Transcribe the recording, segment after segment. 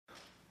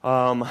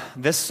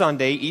This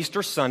Sunday,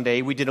 Easter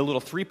Sunday, we did a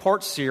little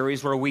 3-part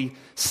series where we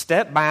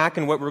stepped back,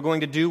 and what we're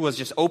going to do was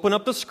just open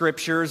up the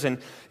Scriptures and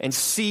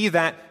see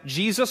that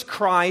Jesus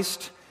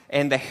Christ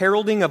and the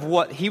heralding of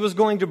what He was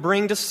going to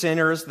bring to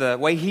sinners, the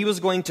way He was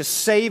going to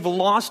save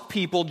lost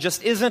people,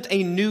 just isn't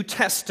a New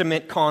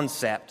Testament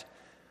concept.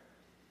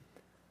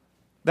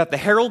 That the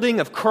heralding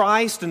of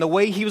Christ and the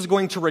way He was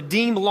going to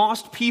redeem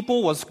lost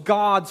people was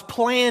God's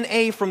plan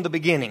A from the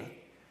beginning.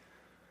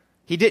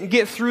 He didn't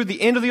get through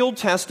the end of the Old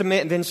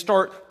Testament and then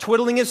start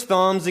twiddling his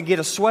thumbs and get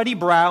a sweaty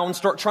brow and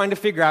start trying to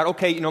figure out,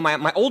 okay,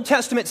 my Old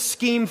Testament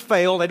scheme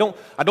failed. I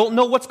don't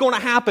know what's going to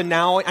happen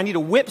now. I need to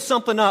whip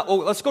something up. Oh,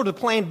 let's go to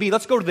plan B.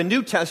 Let's go to the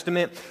New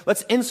Testament.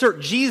 Let's insert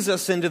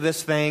Jesus into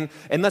this thing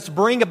and let's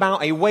bring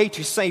about a way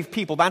to save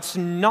people. That's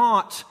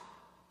not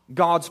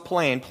God's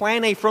plan.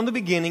 Plan A from the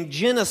beginning,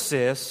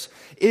 Genesis,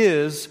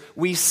 is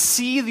we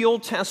see the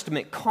Old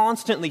Testament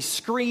constantly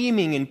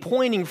screaming and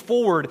pointing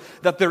forward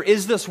that there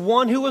is this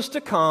one who is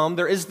to come,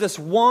 there is this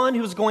one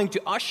who is going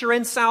to usher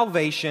in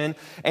salvation,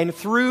 and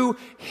through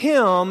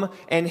Him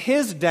and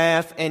His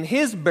death and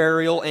His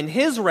burial and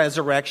His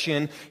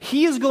resurrection,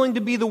 He is going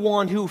to be the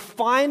one who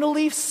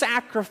finally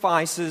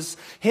sacrifices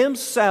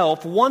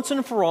Himself once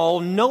and for all.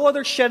 No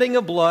other shedding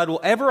of blood will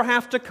ever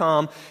have to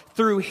come.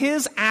 Through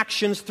His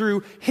actions,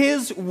 through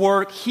His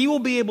work, He will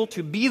be able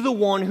to be the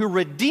one who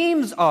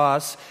redeems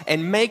us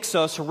and makes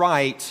us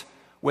right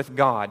with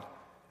God.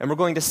 And we're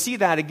going to see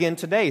that again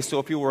today. So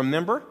if you'll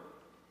remember,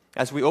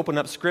 as we open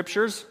up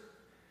Scriptures,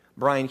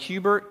 Brian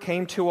Hubert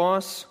came to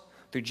us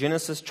through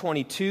Genesis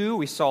 22.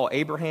 We saw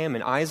Abraham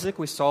and Isaac.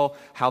 We saw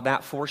how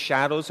that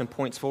foreshadows and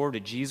points forward to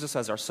Jesus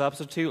as our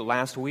substitute.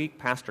 Last week,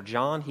 Pastor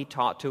John, he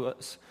taught to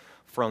us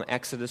from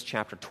Exodus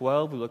chapter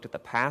 12. We looked at the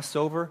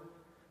Passover,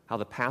 how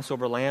the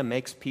Passover lamb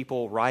makes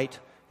people right,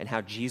 and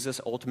how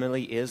Jesus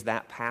ultimately is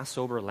that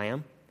Passover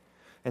lamb.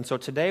 And so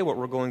today what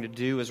we're going to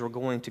do is we're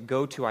going to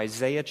go to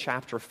Isaiah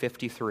chapter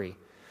 53.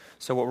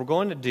 So what we're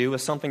going to do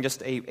is something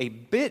just a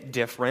bit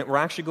different. We're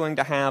actually going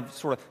to have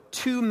sort of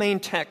two main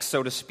texts,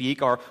 so to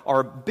speak.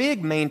 Our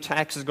big main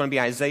text is going to be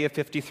Isaiah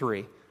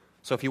 53.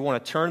 So if you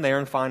want to turn there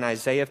and find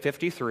Isaiah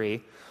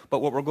 53, but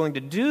what we're going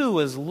to do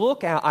is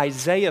look at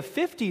Isaiah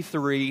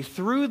 53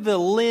 through the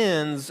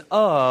lens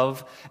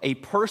of a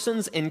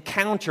person's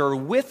encounter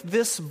with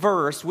this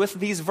verse, with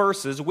these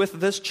verses, with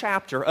this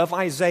chapter of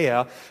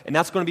Isaiah, and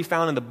that's going to be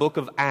found in the book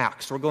of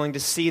Acts. We're going to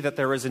see that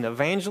there is an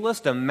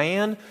evangelist, a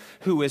man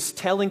who is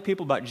telling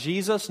people about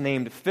Jesus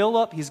named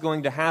Philip. He's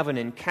going to have an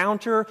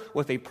encounter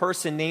with a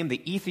person named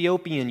the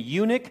Ethiopian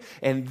eunuch,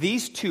 and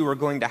these two are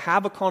going to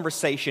have a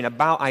conversation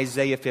about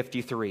Isaiah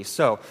 53.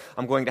 So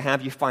I'm going to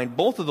have you find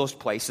both of those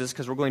places,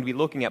 because we're going to be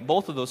looking at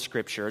both of those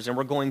scriptures, and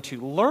we're going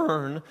to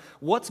learn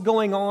what's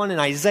going on in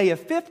Isaiah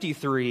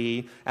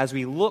 53 as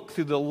we look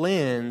through the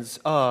lens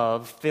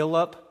of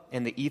Philip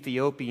and the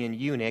Ethiopian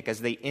eunuch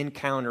as they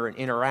encounter and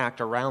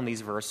interact around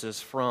these verses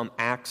from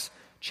Acts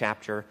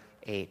chapter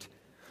 8.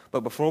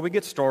 But before we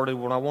get started,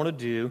 what I want to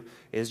do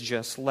is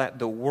just let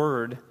the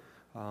Word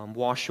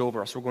wash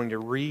over us. We're going to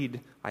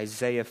read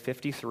Isaiah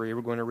 53.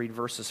 We're going to read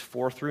verses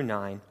 4 through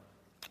 9.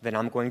 Then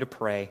I'm going to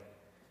pray,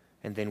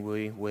 and then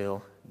we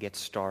will get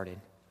started.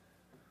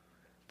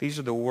 These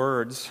are the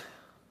words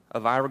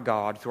of our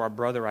God through our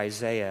brother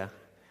Isaiah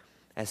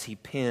as he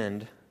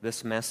penned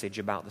this message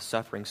about the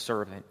suffering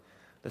servant.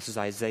 This is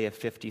Isaiah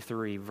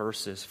 53,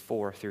 verses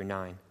 4 through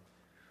 9.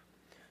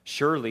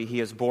 Surely He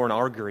has borne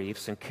our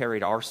griefs and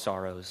carried our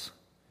sorrows,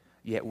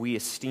 yet we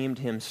esteemed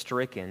Him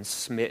stricken,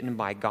 smitten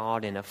by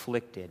God, and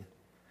afflicted.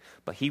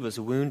 But He was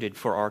wounded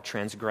for our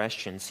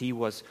transgressions. He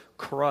was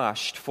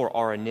crushed for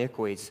our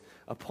iniquities.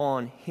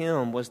 Upon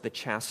Him was the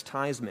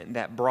chastisement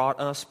that brought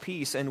us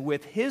peace, and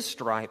with His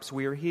stripes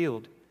we are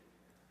healed.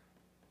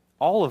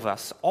 All of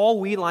us, all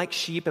we like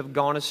sheep have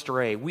gone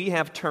astray. We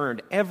have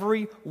turned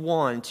every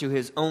one to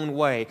his own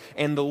way,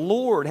 and the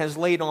Lord has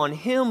laid on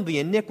Him the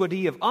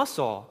iniquity of us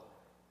all.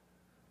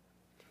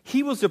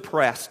 He was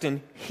oppressed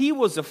and He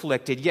was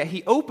afflicted, yet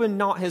He opened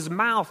not His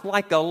mouth.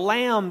 Like a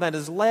lamb that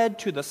is led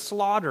to the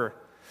slaughter,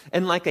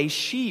 and like a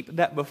sheep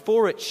that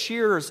before its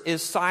shearers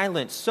is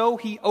silent, so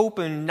He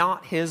opened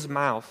not His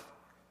mouth.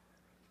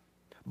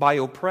 By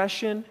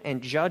oppression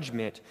and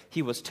judgment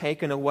He was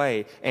taken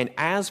away. And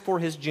as for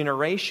His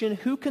generation,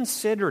 who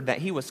considered that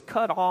He was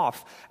cut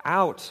off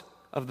out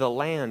of the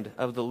land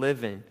of the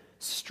living,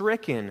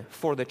 stricken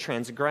for the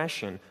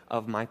transgression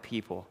of my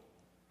people?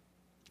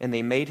 And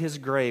they made His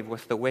grave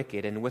with the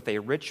wicked and with a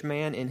rich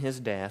man in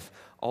his death,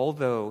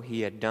 although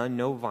he had done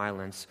no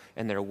violence,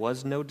 and there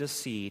was no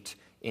deceit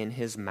in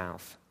his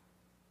mouth.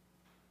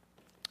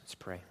 Let's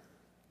pray.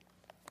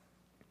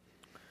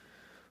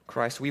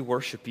 Christ, we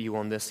worship You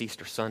on this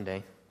Easter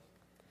Sunday.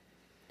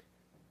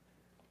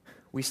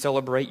 We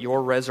celebrate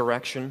Your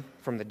resurrection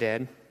from the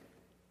dead.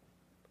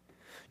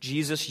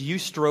 Jesus, You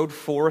strode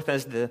forth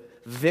as the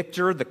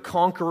victor, the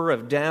conqueror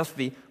of death,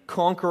 the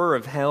conqueror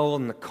of hell,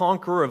 and the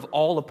conqueror of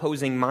all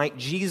opposing might.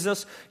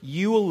 Jesus,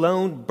 You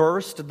alone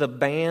burst the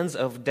bands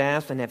of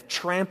death and have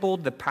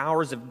trampled the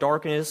powers of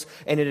darkness,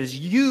 and it is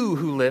You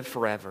who live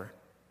forever.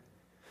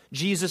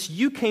 Jesus,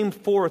 you came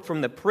forth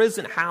from the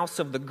prison house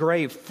of the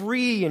grave,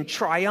 free and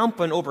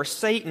triumphant over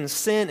Satan,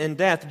 sin, and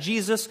death.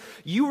 Jesus,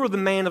 you were the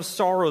man of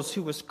sorrows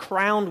who was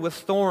crowned with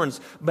thorns,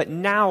 but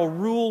now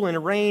rule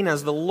and reign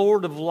as the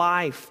Lord of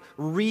life,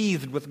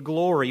 wreathed with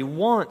glory.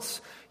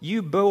 Once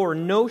you bore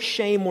no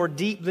shame more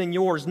deep than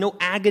yours, no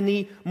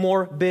agony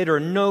more bitter,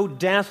 no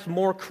death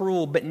more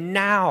cruel, but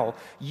now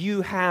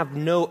you have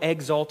no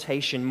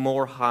exaltation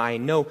more high,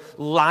 no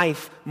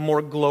life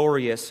more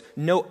glorious,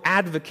 no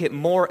advocate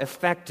more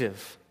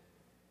effective.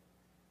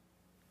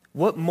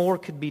 What more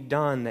could be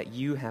done that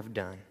you have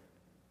done?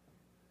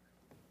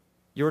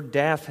 Your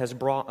death has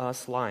brought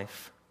us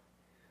life.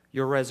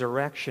 Your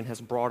resurrection has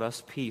brought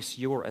us peace.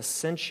 Your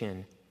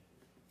ascension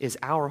is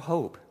our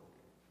hope,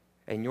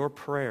 and your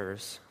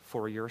prayers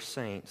for your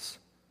saints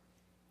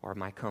are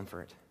my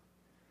comfort.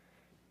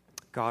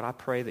 God, I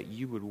pray that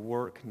you would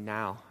work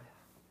now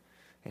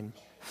and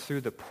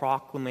through the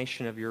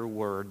proclamation of your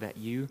word, that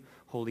you,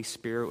 Holy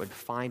Spirit, would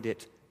find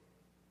it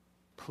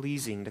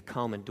pleasing to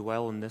come and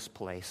dwell in this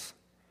place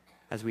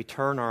as we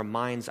turn our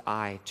mind's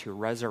eye to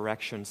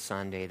Resurrection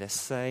Sunday,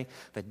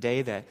 the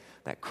day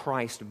that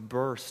Christ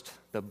burst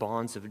the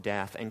bonds of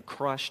death and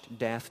crushed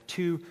death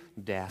to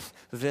death.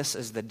 This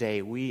is the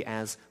day we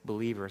as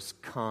believers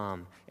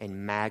come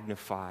and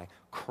magnify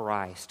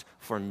Christ,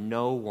 for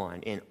no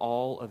one in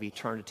all of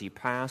eternity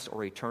past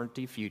or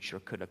eternity future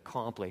could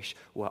accomplish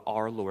what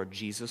our Lord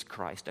Jesus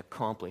Christ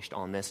accomplished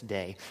on this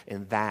day,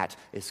 and that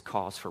is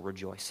cause for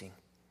rejoicing.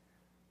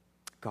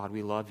 God,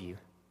 we love you.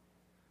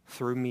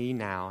 Through me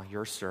now,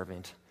 your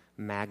servant,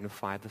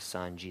 magnify the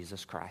Son,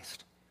 Jesus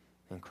Christ.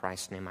 In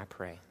Christ's name I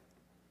pray.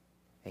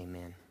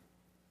 Amen.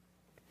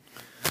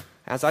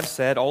 As I've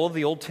said, all of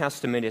the Old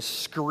Testament is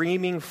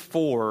screaming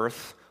forward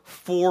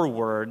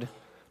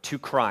to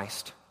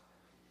Christ.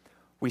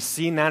 We've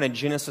seen that in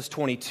Genesis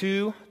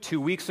 22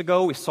 2 weeks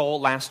ago. We saw it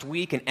last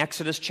week in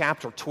Exodus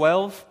chapter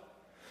 12.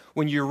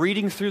 When you're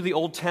reading through the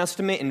Old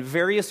Testament in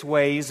various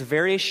ways,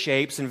 various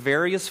shapes, and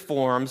various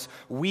forms,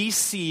 we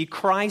see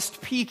Christ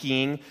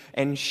peaking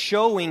and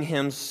showing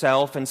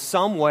himself in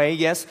some way,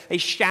 yes, a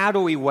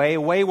shadowy way,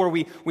 a way where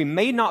we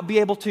may not be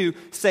able to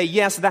say,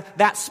 yes,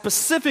 that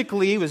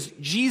specifically was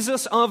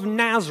Jesus of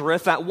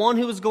Nazareth, that one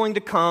who was going to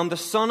come, the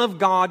Son of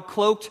God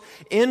cloaked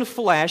in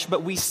flesh,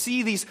 but we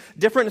see these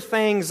different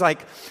things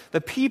like the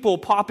people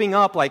popping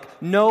up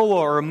like Noah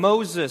or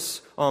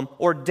Moses,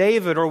 or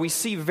David, or we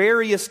see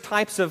various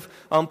types of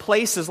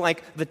places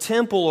like the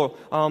temple,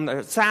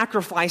 or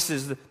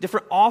sacrifices,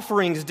 different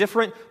offerings,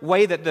 different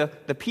way that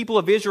the people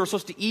of Israel are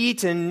supposed to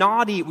eat and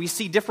not eat. We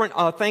see different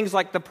things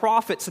like the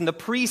prophets and the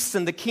priests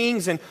and the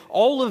kings, and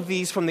all of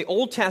these from the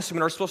Old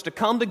Testament are supposed to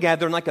come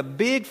together in like a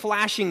big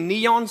flashing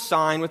neon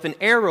sign with an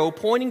arrow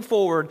pointing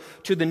forward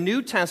to the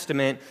New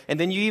Testament. And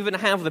then you even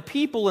have the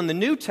people in the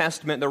New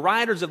Testament, the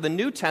writers of the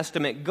New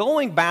Testament,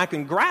 going back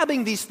and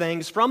grabbing these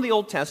things from the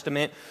Old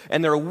Testament,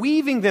 and they're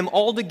weaving them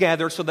all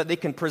together so that they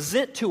can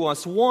present to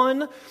us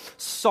one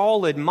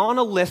solid,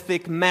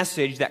 monolithic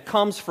message that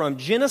comes from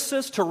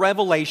Genesis to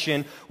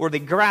Revelation, where they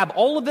grab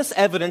all of this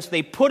evidence,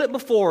 they put it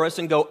before us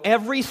and go,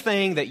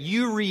 everything that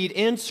you read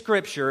in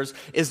Scriptures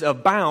is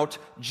about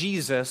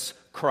Jesus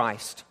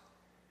Christ.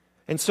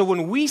 And so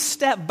when we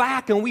step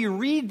back and we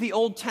read the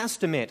Old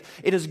Testament,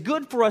 it is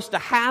good for us to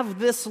have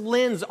this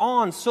lens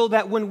on so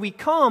that when we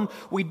come,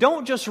 we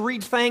don't just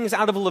read things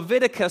out of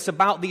Leviticus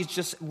about these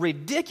just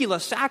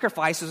ridiculous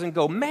sacrifices and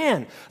go,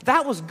 man,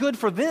 that was good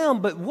for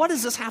them, but what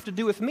does this have to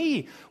do with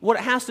me? What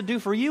it has to do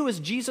for you is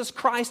Jesus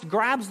Christ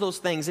grabs those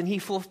things and he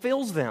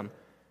fulfills them,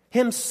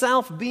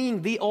 himself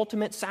being the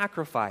ultimate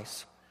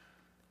sacrifice.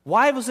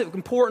 Why was it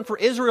important for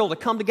Israel to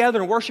come together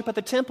and worship at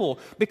the temple?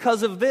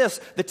 Because of this.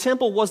 The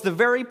temple was the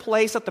very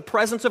place that the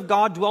presence of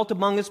God dwelt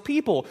among his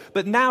people.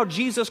 But now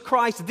Jesus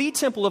Christ, the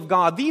temple of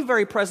God, the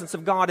very presence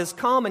of God, has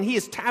come and he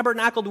has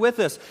tabernacled with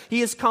us. He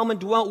has come and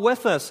dwelt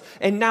with us.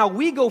 And now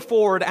we go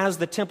forward as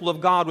the temple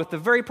of God with the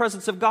very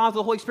presence of God,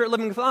 the Holy Spirit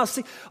living with us.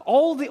 See,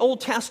 all the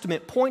Old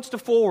Testament points to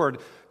forward,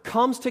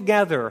 comes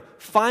together,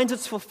 finds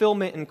its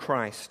fulfillment in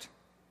Christ.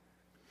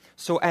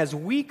 So as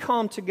we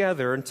come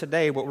together, and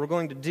today what we're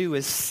going to do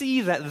is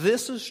see that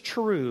this is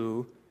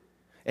true,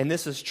 and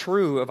this is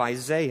true of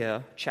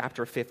Isaiah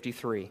chapter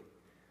 53.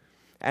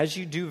 As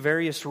you do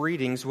various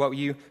readings, what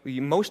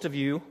most of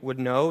you would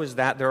know is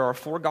that there are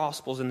 4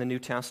 Gospels in the New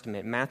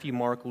Testament, Matthew,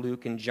 Mark,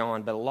 Luke, and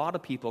John, but a lot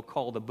of people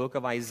call the book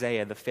of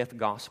Isaiah the 5th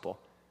Gospel,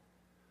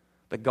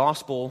 the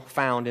Gospel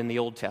found in the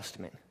Old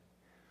Testament.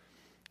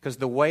 Because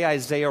the way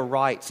Isaiah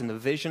writes and the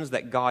visions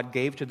that God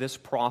gave to this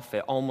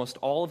prophet, almost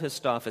all of his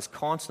stuff is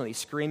constantly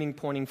screaming,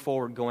 pointing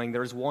forward, going,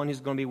 there's one who's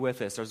going to be with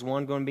us. There's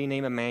one going to be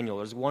named Emmanuel.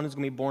 There's one who's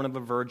going to be born of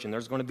a virgin.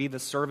 There's going to be the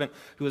servant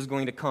who is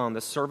going to come.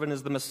 The servant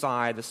is the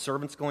Messiah. The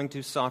servant's going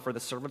to suffer. The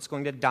servant's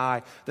going to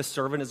die. The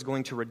servant is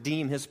going to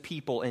redeem his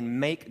people and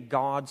make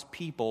God's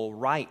people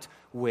right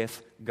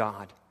with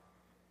God.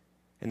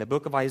 And the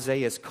book of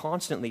Isaiah is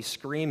constantly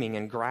screaming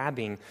and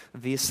grabbing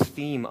this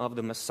theme of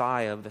the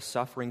Messiah, of the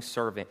suffering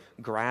servant,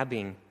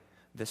 grabbing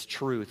this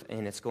truth,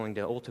 and it's going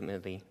to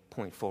ultimately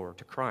point forward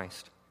to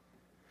Christ.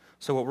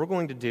 So what we're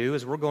going to do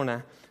is we're going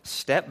to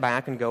step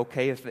back and go,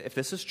 okay, if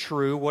this is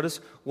true, what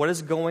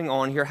is going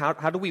on here?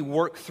 How do we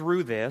work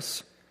through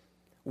this?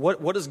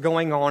 What is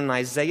going on in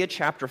Isaiah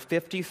chapter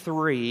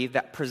 53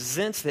 that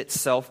presents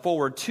itself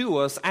forward to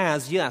us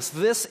as, yes,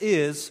 this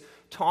is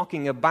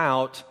talking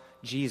about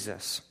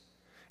Jesus?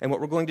 And what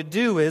we're going to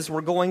do is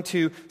we're going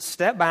to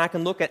step back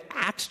and look at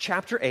Acts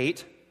chapter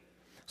 8.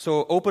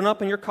 So open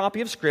up in your copy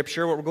of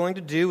Scripture. What we're going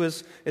to do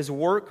is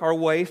work our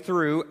way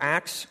through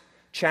Acts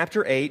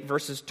chapter 8,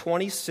 verses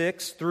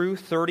 26 through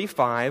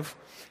 35.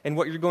 And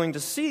what you're going to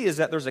see is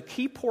that there's a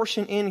key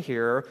portion in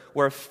here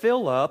where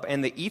Philip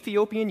and the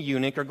Ethiopian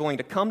eunuch are going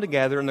to come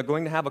together and they're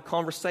going to have a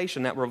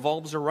conversation that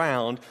revolves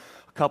around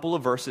a couple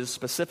of verses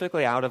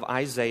specifically out of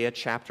Isaiah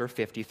chapter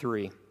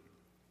 53.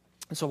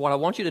 And so what I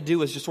want you to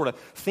do is just sort of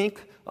think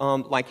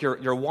like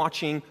you're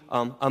watching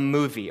a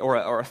movie or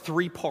a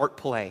three-part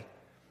play.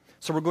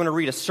 So we're going to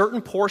read a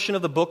certain portion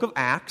of the book of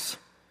Acts,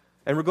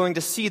 and we're going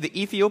to see the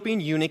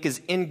Ethiopian eunuch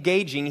is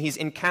engaging, he's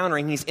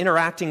encountering, he's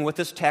interacting with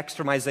this text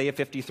from Isaiah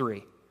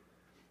 53.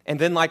 And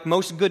then, like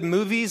most good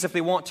movies, if they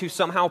want to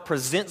somehow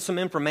present some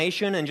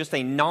information in just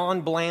a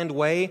non-bland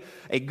way,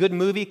 a good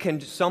movie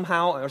can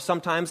somehow or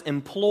sometimes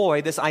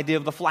employ this idea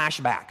of the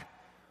flashback,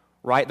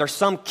 right? There's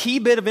some key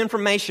bit of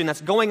information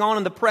that's going on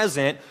in the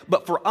present,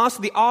 but for us,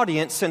 the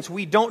audience, since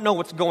we don't know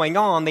what's going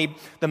on,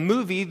 the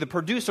movie, the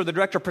producer, the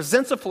director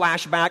presents a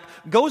flashback,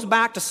 goes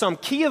back to some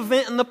key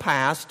event in the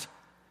past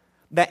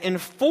that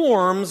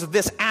informs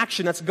this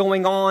action that's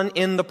going on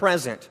in the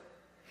present.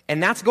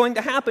 And that's going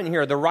to happen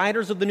here. The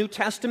writers of the New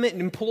Testament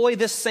employ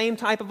this same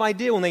type of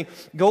idea when they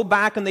go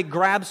back and they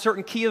grab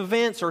certain key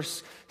events or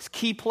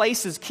key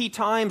places, key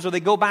times, or they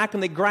go back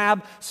and they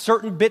grab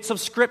certain bits of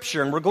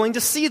Scripture. And we're going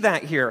to see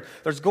that here.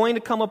 There's going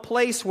to come a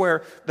place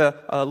where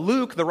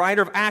Luke, the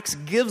writer of Acts,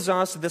 gives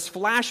us this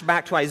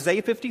flashback to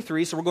Isaiah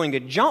 53. So we're going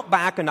to jump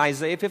back into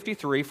Isaiah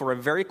 53 for a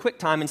very quick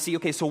time and see,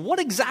 okay, so what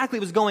exactly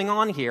was going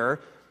on here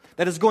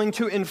that is going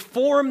to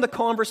inform the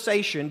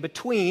conversation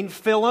between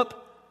Philip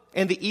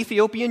and the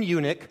Ethiopian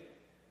eunuch.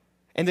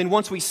 And then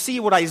once we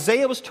see what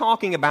Isaiah was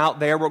talking about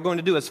there, what we're going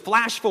to do is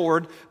flash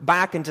forward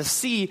back and to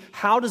see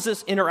how does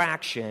this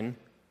interaction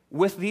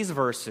with these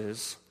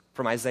verses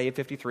from Isaiah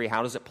 53,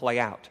 how does it play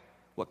out?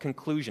 What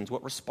conclusions,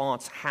 what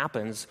response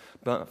happens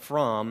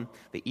from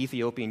the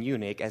Ethiopian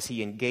eunuch as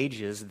he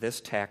engages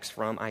this text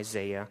from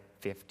Isaiah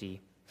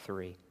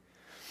 53.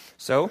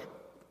 So,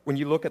 when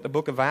you look at the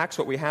book of Acts,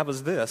 what we have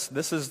is this.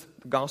 This is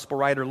the gospel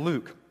writer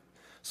Luke.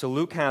 So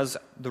Luke has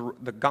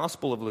the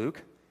Gospel of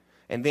Luke,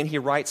 and then he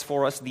writes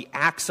for us the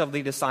Acts of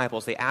the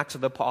Disciples, the Acts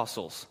of the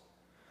Apostles.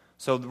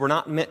 So we're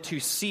not meant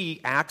to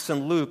see Acts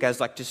and Luke as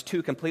like just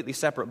two completely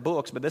separate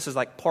books, but this is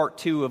like part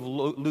two of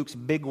Luke's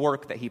big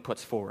work that he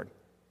puts forward.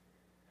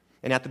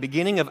 And at the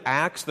beginning of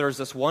Acts, there's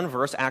this one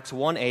verse, Acts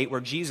 1:8,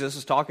 where Jesus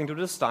is talking to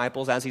the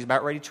disciples as he's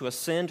about ready to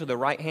ascend to the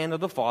right hand of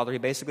the Father. He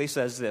basically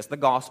says this, the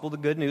gospel, the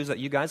good news that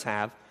you guys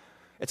have,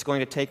 it's going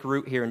to take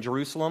root here in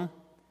Jerusalem,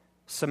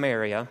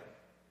 Samaria,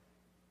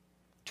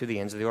 to the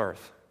ends of the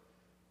earth.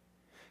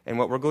 And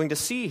what we're going to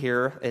see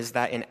here is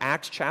that in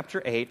Acts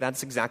chapter 8,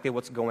 that's exactly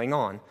what's going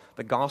on.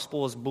 The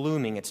gospel is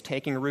blooming, it's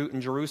taking root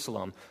in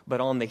Jerusalem. But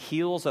on the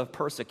heels of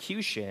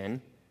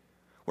persecution,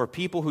 where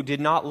people who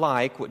did not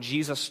like what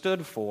Jesus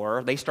stood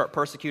for, they start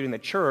persecuting the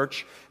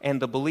church,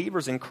 and the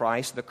believers in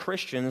Christ, the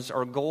Christians,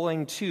 are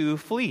going to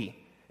flee.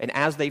 And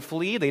as they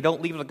flee, they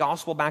don't leave the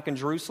gospel back in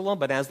Jerusalem,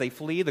 but as they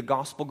flee, the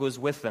gospel goes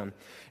with them.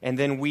 And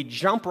then we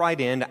jump right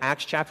into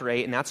Acts chapter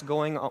 8, and that's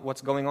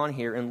what's going on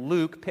here. And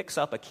Luke picks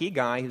up a key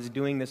guy who's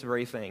doing this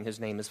very thing. His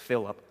name is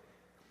Philip.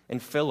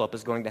 And Philip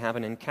is going to have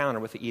an encounter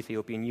with the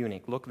Ethiopian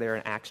eunuch. Look there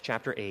in Acts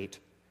chapter 8,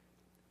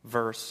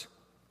 verse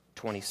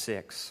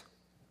 26.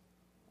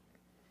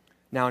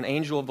 Now an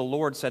angel of the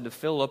Lord said to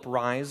Philip,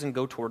 "Rise and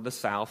go toward the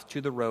south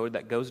to the road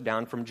that goes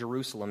down from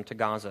Jerusalem to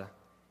Gaza."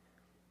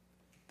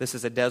 This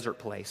is a desert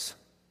place.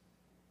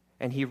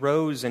 And he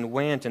rose and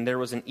went, and there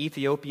was an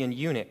Ethiopian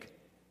eunuch,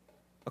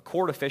 a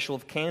court official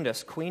of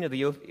Candace, queen of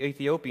the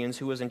Ethiopians,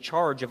 who was in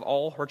charge of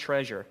all her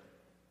treasure.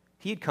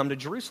 He had come to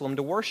Jerusalem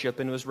to worship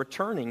and was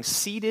returning,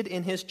 seated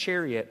in his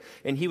chariot,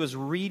 and he was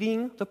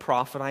reading the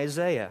prophet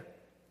Isaiah.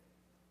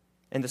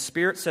 And the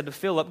Spirit said to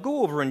Philip,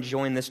 "Go over and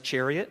join this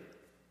chariot."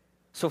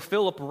 So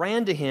Philip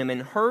ran to him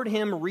and heard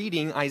him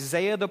reading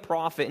Isaiah the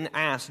prophet and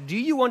asked, "Do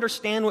you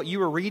understand what you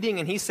are reading?"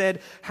 And he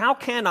said, "How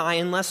can I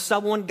unless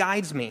someone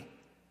guides me?"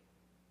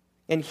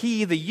 And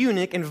he, the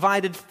eunuch,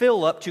 invited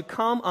Philip to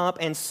come up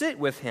and sit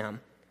with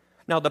him.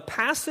 Now the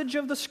passage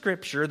of the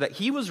scripture that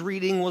he was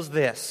reading was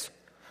this: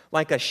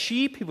 "Like a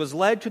sheep he was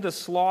led to the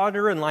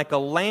slaughter, and like a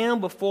lamb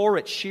before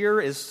its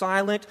shearer is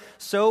silent,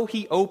 so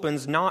he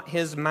opens not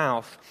his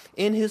mouth.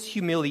 In his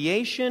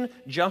humiliation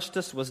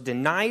justice was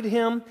denied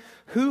him.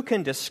 Who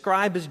can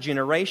describe his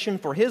generation?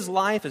 For his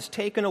life is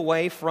taken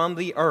away from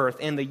the earth."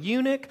 And the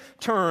eunuch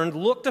turned,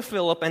 looked to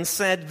Philip, and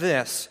said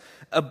this: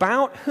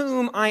 "About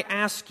whom, I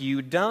ask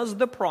you, does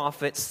the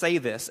prophet say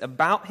this?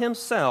 About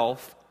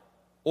himself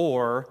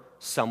or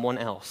someone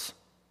else?"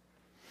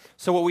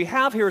 So what we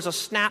have here is a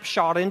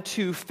snapshot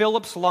into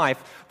Philip's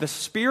life. The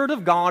Spirit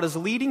of God is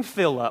leading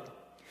Philip.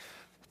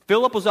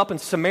 Philip was up in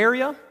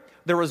Samaria.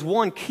 There was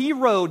one key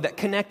road that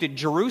connected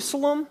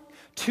Jerusalem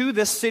to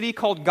this city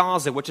called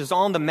Gaza, which is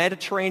on the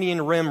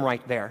Mediterranean rim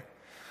right there.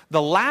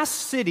 The last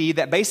city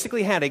that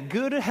basically had a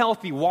good,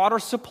 healthy water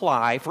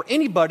supply for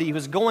anybody who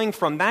was going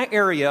from that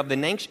area of the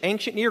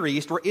ancient Near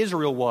East, where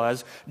Israel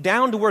was,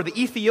 down to where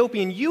the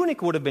Ethiopian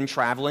eunuch would have been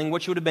traveling,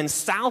 which would have been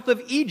south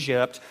of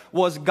Egypt,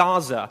 was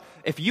Gaza.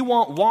 If you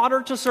want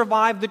water to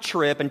survive the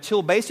trip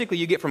until basically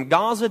you get from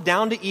Gaza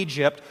down to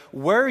Egypt,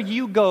 where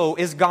you go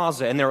is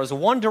Gaza. And there is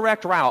one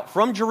direct route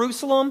from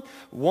Jerusalem,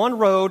 one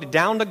road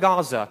down to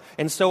Gaza.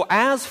 And so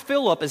as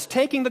Philip is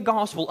taking the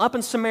gospel up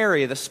in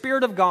Samaria, the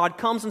Spirit of God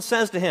comes and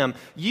says to him,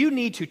 you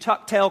need to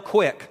tuck tail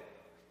quick.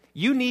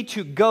 You need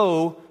to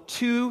go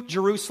to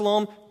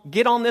Jerusalem,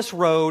 get on this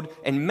road,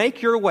 and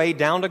make your way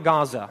down to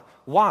Gaza.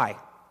 Why?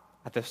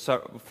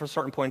 For a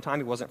certain point in time,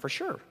 he wasn't for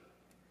sure.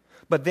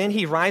 But then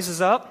he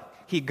rises up.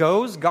 He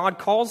goes, God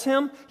calls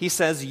him, he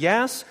says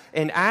yes,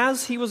 and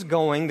as he was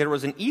going, there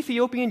was an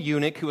Ethiopian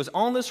eunuch who was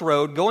on this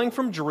road going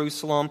from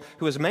Jerusalem,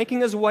 who was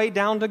making his way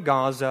down to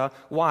Gaza.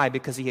 Why?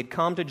 Because he had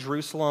come to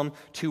Jerusalem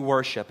to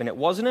worship. And it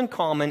wasn't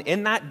uncommon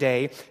in that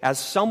day, as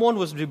someone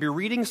was to be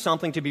reading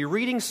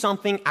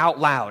something out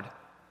loud.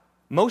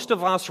 Most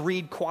of us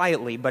read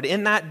quietly, but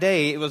in that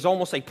day, it was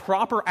almost a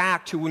proper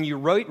act to when you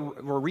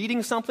were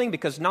reading something,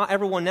 because not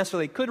everyone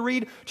necessarily could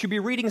read, to be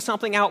reading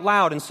something out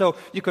loud. And so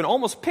you can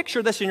almost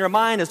picture this in your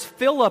mind as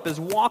Philip is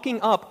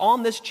walking up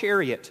on this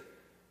chariot.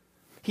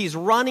 He's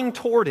running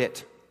toward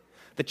it.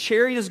 The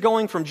chariot is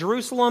going from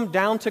Jerusalem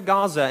down to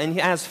Gaza, and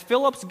as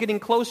Philip's getting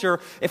closer,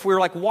 if we were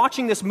like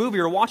watching this movie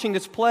or watching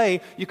this play,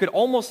 you could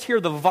almost hear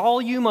the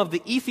volume of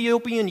the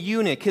Ethiopian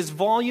eunuch, his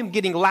volume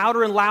getting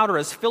louder and louder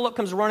as Philip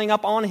comes running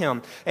up on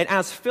him. And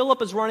as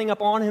Philip is running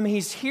up on him,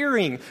 he's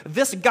hearing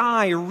this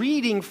guy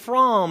reading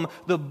from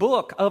the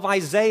book of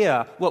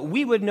Isaiah, what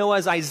we would know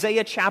as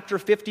Isaiah chapter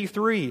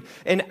 53.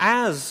 And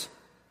as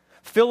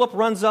Philip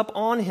runs up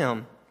on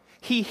him,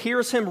 he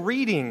hears him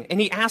reading, and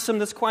he asks him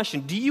this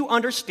question, do you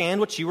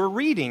understand what you are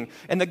reading?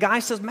 And the guy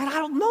says, man, I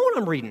don't know what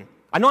I'm reading.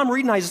 I know I'm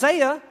reading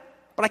Isaiah,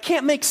 but I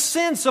can't make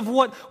sense of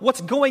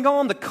what's going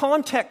on, the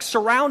context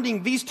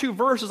surrounding these two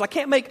verses. I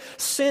can't make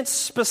sense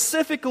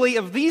specifically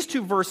of these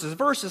two verses,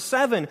 verses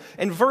 7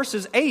 and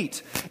verses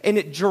 8. And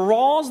it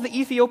draws the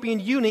Ethiopian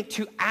eunuch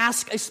to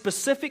ask a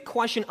specific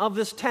question of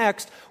this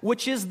text,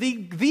 which is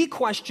the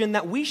question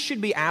that we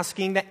should be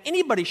asking, that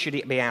anybody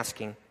should be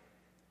asking.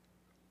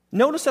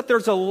 Notice that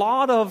there's a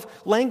lot of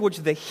language,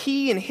 the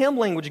he and him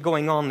language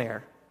going on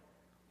there.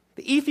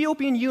 The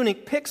Ethiopian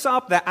eunuch picks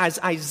up that as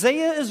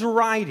Isaiah is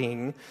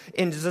writing,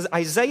 in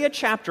Isaiah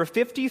chapter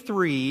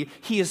 53,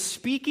 he is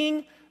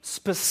speaking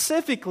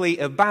specifically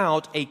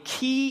about a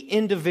key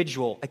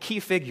individual, a key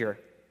figure.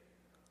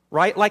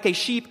 Right? Like a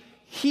sheep,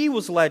 he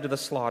was led to the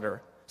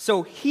slaughter.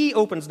 So he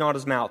opens not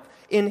his mouth.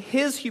 In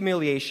his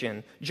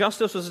humiliation,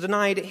 justice was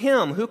denied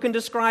him. Who can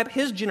describe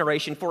his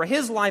generation? For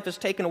his life is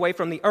taken away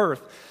from the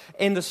earth.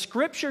 And the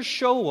scriptures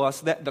show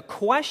us that the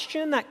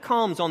question that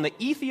comes on the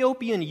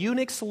Ethiopian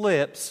eunuch's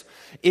lips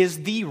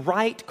is the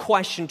right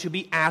question to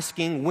be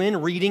asking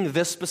when reading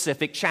this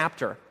specific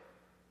chapter.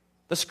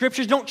 The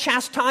scriptures don't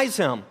chastise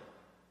him.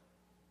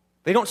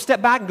 They don't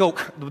step back and go,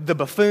 the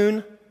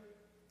buffoon.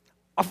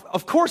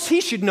 Of course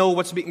he should know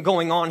what's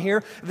going on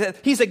here.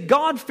 He's a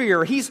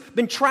God-fearer. He's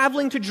been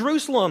traveling to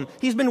Jerusalem.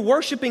 He's been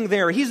worshiping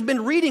there. He's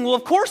been reading. Well,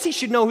 of course he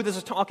should know who this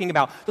is talking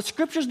about. The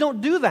scriptures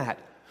don't do that.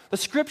 The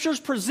scriptures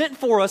present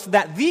for us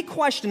that the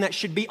question that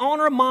should be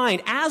on our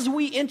mind as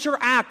we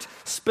interact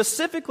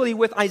specifically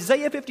with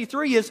Isaiah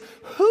 53 is,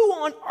 who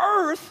on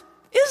earth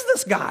is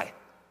this guy?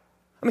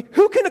 I mean,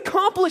 who can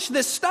accomplish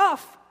this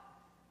stuff?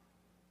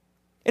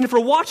 And if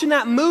we're watching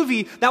that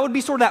movie, that would be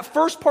sort of that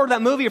first part of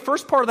that movie, or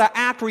first part of that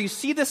act where you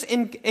see this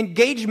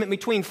engagement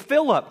between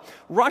Philip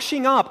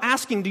rushing up,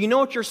 asking, do you know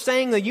what you're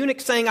saying? The eunuch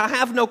saying, I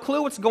have no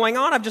clue what's going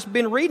on. I've just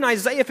been reading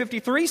Isaiah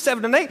 53,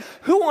 7 and 8.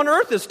 Who on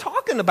earth is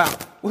talking about?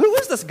 Who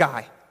is this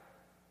guy?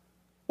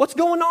 What's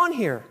going on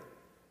here?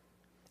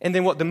 And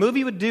then what the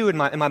movie would do in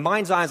my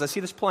mind's eye, as I see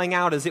this playing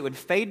out, is it would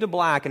fade to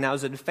black, and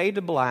as it would fade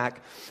to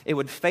black, it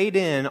would fade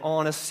in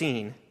on a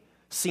scene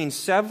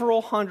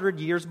several hundred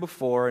years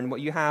before, and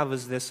what you have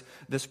is this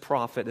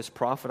prophet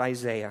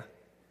Isaiah.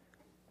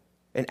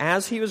 And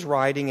as he was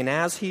writing, and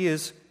as he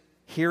is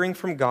hearing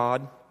from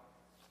God,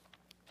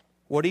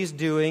 what he's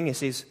doing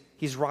is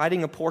he's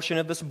writing a portion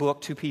of this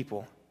book to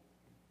people,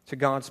 to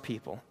God's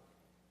people.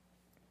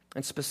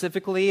 And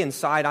specifically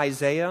inside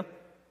Isaiah,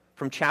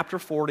 from chapter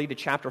 40 to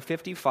chapter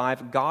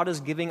 55, God is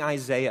giving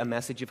Isaiah a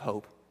message of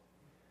hope.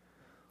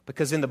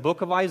 Because in the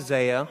book of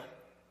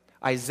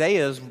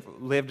Isaiah's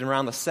lived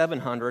around the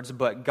 700s,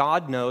 but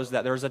God knows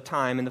that there's a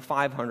time in the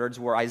 500s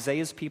where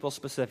Isaiah's people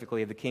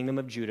specifically, the kingdom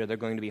of Judah, they're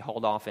going to be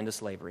hauled off into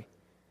slavery.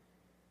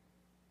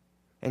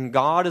 And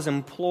God is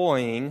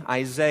employing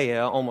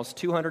Isaiah almost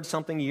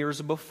 200-something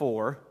years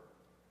before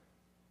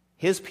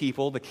his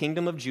people, the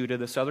kingdom of Judah,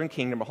 the southern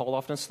kingdom, are hauled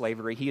off into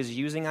slavery. He is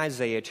using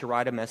Isaiah to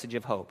write a message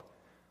of hope.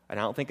 and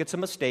I don't think it's a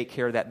mistake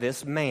here, that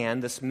this man,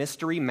 this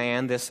mystery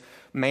man, this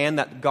man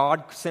that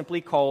God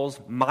simply calls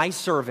my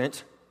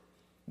servant,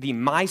 the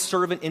my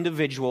servant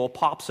individual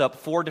pops up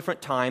 4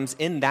 different times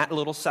in that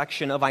little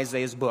section of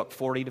Isaiah's book,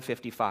 40 to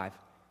 55.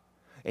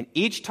 And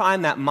each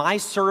time that my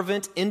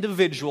servant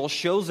individual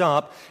shows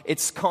up,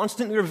 it's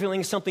constantly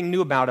revealing something new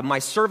about him. My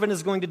servant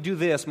is going to do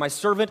this. My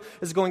servant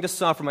is going to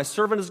suffer. My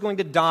servant is going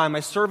to die. My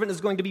servant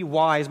is going to be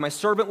wise. My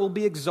servant will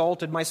be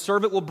exalted. My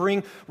servant will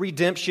bring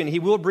redemption. He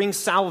will bring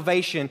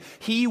salvation.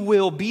 He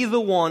will be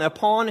the one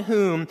upon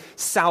whom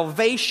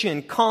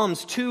salvation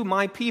comes to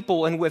my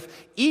people. And with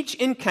each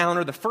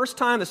encounter, the first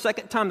time, the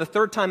second time, the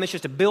third time, it's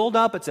just a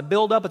build-up, it's a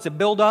build-up, it's a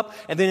build-up,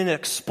 and then it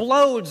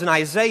explodes in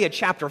Isaiah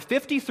chapter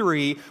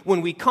 53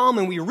 when we come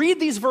and we read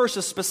these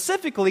verses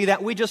specifically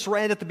that we just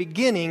read at the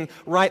beginning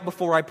right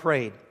before I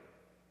prayed.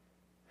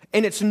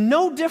 And it's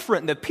no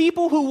different. The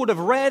people who would have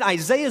read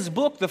Isaiah's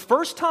book the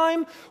first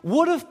time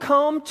would have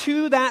come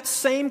to that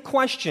same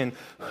question.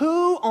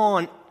 Who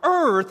on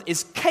earth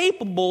is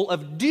capable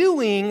of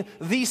doing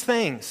these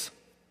things?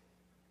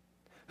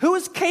 Who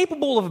is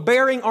capable of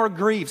bearing our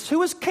griefs?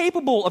 Who is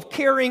capable of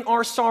carrying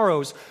our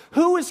sorrows?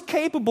 Who is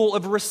capable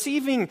of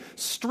receiving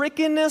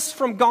strickenness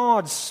from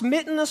God,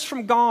 smittenness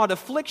from God,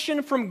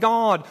 affliction from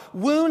God,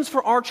 wounds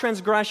for our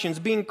transgressions,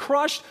 being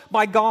crushed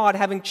by God,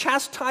 having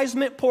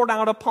chastisement poured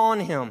out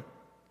upon him,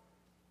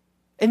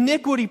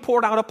 iniquity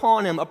poured out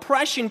upon him,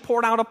 oppression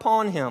poured out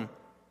upon him?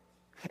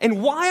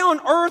 And why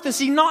on earth is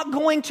he not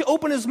going to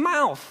open his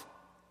mouth?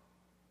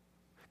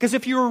 Because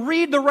if you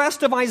read the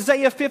rest of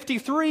Isaiah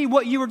 53,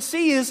 what you would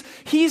see is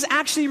he's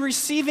actually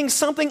receiving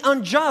something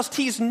unjust.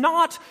 He's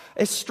not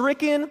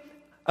stricken,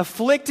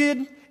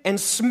 afflicted, and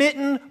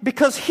smitten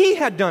because he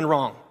had done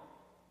wrong.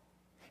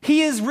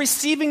 He is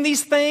receiving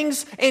these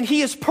things and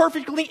he is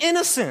perfectly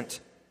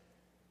innocent.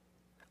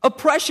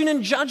 Oppression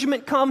and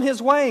judgment come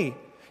his way.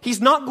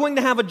 He's not going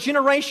to have a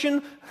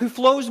generation who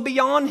flows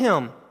beyond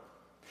him.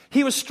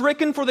 He was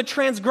stricken for the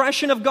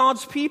transgression of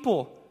God's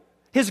people.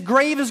 His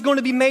grave is going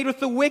to be made with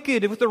the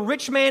wicked, with the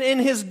rich man in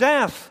his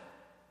death.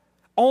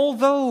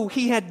 Although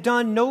he had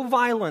done no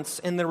violence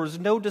and there was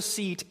no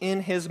deceit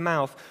in his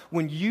mouth.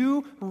 When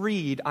you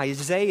read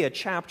Isaiah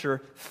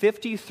chapter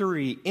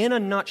 53 in a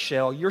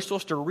nutshell, you're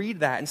supposed to read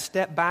that and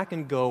step back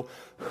and go,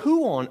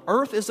 who on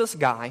earth is this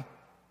guy?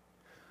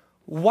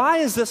 Why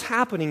is this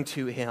happening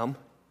to him?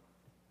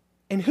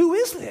 And who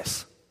is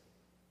this?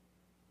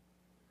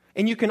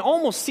 And you can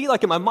almost see,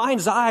 like in my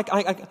mind's eye,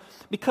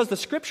 because the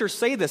scriptures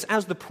say this,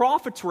 as the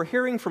prophets were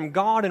hearing from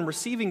God and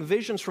receiving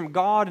visions from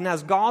God, and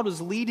as God was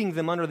leading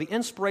them under the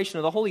inspiration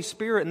of the Holy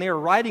Spirit, and they were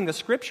writing the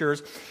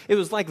scriptures, it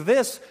was like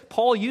this.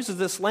 Paul uses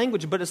this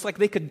language, but it's like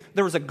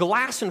there was a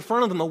glass in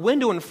front of them, a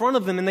window in front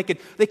of them, and they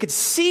could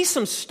see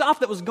some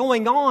stuff that was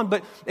going on,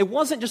 but it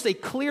wasn't just a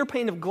clear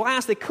pane of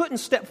glass. They couldn't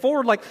step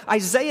forward. Like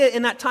Isaiah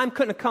in that time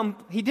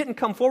he didn't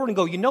come forward and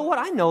go, you know what,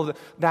 I know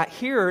that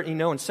here,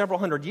 in several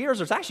hundred years,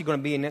 there's actually going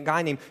to be a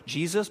guy named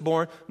Jesus,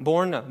 born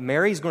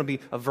Mary. He's going to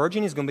be a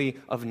virgin. He's going to be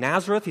of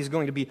Nazareth. He's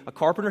going to be a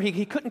carpenter.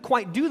 He couldn't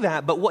quite do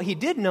that, but what he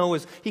did know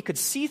is he could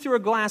see through a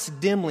glass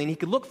dimly, and he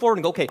could look forward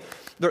and go, okay,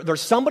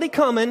 there's somebody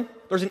coming.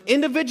 There's an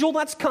individual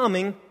that's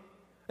coming,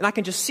 and I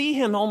can just see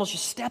him almost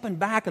just stepping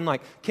back and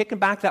like kicking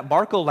back that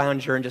Barco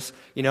lounger and just,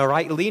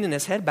 leaning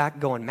his head back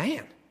going,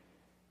 man,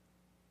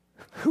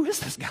 who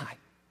is this guy?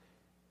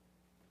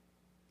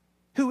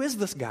 Who is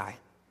this guy?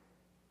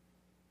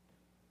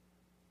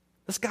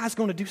 This guy's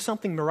going to do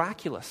something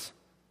miraculous.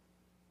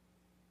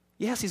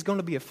 Yes, he's going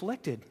to be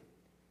afflicted.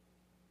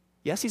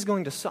 Yes, he's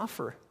going to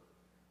suffer.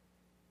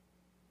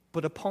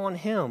 But upon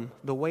him,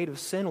 the weight of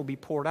sin will be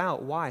poured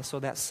out. Why? So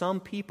that some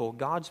people,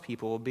 God's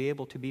people, will be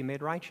able to be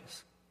made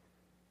righteous.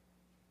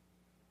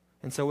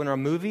 And so in our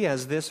movie,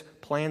 as this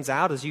plans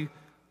out, as you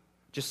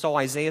just saw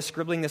Isaiah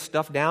scribbling this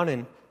stuff down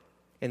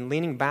and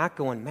leaning back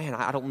going, man,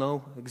 I don't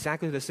know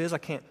exactly who this is. I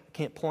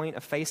can't point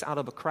a face out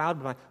of a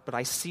crowd, but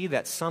I see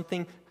that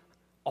something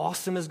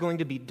awesome is going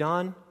to be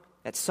done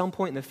at some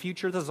point in the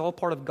future. This is all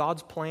part of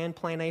God's plan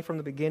A from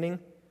the beginning.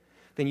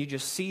 Then you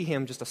just see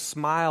him, just a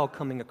smile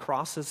coming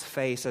across his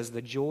face as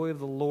the joy of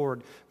the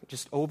Lord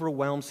just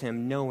overwhelms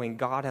him, knowing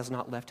God has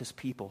not left his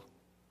people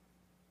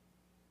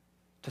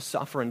to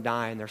suffer and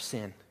die in their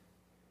sin.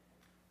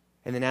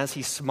 And then as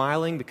he's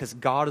smiling because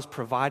God is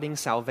providing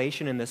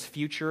salvation in this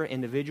future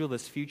individual,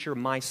 this future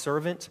my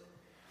servant,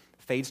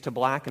 fades to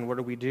black, and what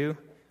do?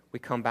 We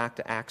come back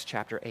to Acts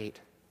chapter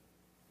 8.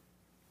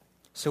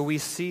 So we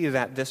see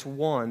that this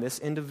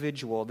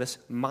individual, this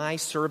my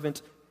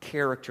servant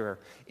character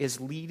is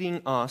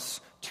leading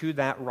us to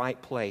that right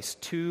place,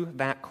 to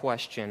that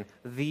question,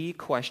 the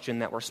question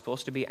that we're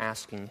supposed to be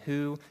asking,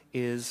 who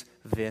is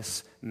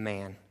this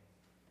man?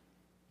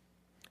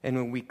 And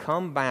when we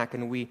come back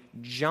and we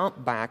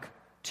jump back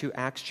to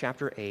Acts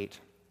chapter 8,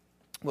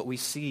 what we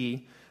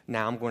see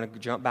now, I'm going to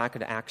jump back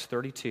into Acts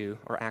 32,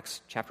 or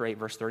Acts chapter 8,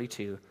 verse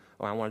 32.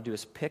 What I want to do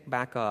is pick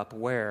back up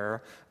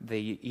where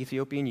the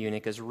Ethiopian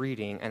eunuch is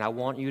reading, and I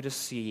want you to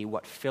see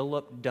what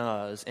Philip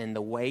does and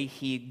the way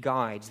he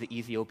guides the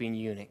Ethiopian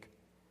eunuch.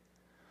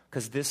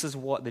 Because this is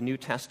what the New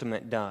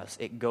Testament does.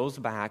 It goes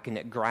back and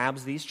it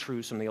grabs these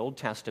truths from the Old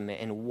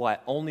Testament and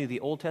what only the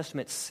Old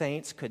Testament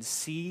saints could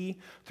see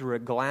through a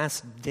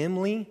glass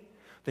dimly.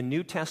 The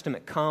New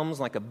Testament comes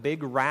like a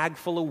big rag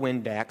full of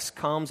Windex,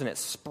 comes and it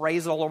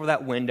sprays all over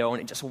that window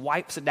and it just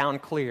wipes it down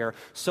clear,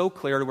 so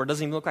clear to where it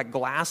doesn't even look like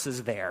glass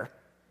is there.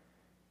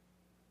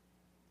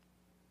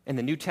 And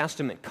the New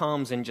Testament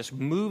comes and just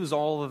moves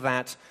all of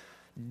that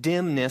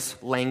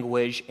dimness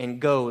language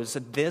and goes,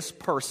 this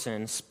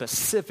person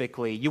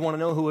specifically, you want to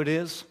know who it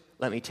is?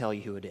 Let me tell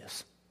you who it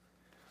is.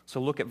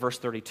 So look at verse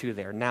 32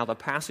 there. Now the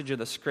passage of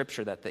the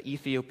scripture that the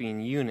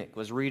Ethiopian eunuch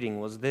was reading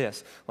was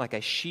this: like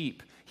a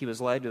sheep he was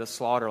led to the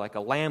slaughter, like a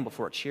lamb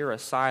before its shearer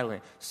is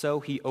silent, so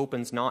he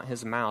opens not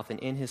his mouth, and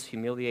in his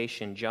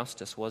humiliation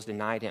justice was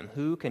denied him.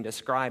 Who can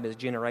describe his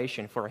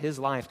generation? For his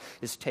life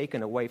is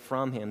taken away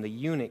from him. The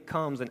eunuch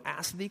comes and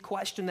asks the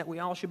question that we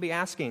all should be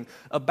asking.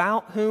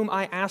 About whom,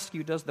 I ask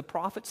you, does the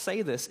prophet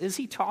say this? Is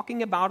he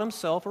talking about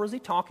himself, or is he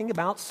talking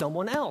about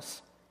someone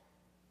else?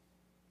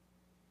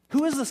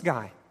 Who is this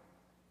guy?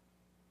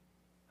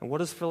 And what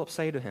does Philip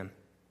say to him?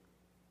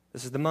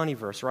 This is the money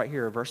verse right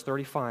here, verse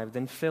 35.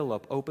 Then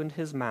Philip opened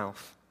his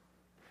mouth,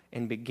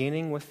 and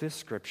beginning with this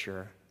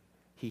scripture,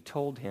 he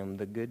told him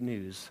the good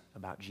news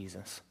about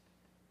Jesus.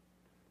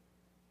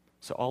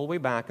 So all the way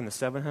back in the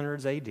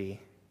 700s AD,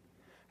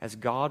 as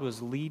God was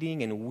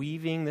leading and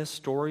weaving this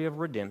story of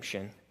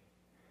redemption,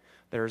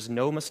 there's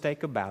no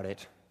mistake about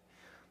it.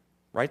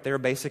 Right there,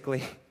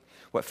 basically,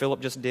 what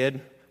Philip just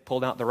did,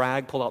 pulled out the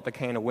rag, pulled out the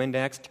can of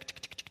Windex,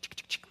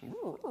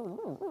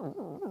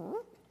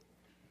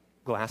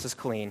 glass is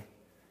clean.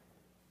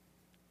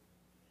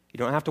 You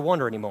don't have to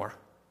wonder anymore.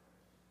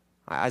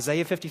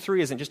 Isaiah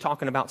 53 isn't just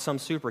talking about some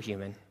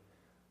superhuman,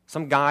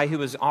 some guy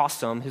who is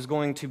awesome, who's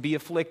going to be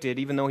afflicted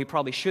even though he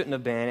probably shouldn't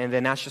have been, and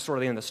then that's just sort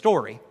of the end of the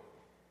story.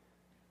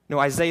 No,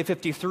 Isaiah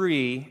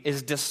 53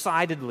 is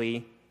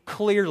decidedly,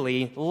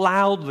 clearly,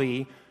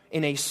 loudly,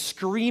 in a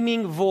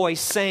screaming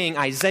voice saying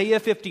Isaiah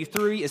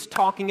 53 is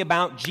talking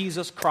about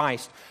Jesus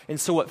Christ. And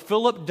so what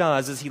Philip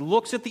does is he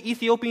looks at the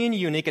Ethiopian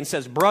eunuch and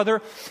says,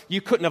 brother,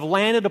 you couldn't have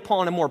landed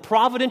upon a more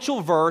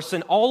providential verse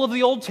in all of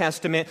the Old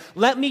Testament.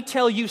 Let me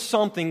tell you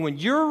something. When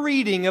you're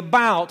reading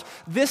about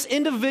this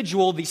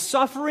individual, the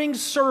suffering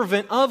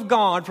servant of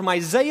God from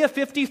Isaiah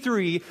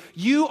 53,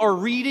 you are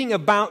reading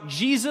about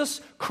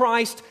Jesus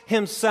Christ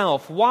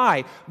himself.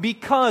 Why?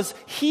 Because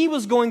he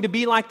was going to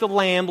be like the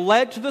lamb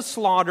led to the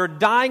slaughter,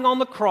 dying on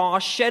the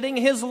cross, shedding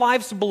his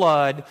life's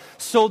blood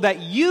so that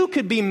you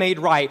could be made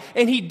right.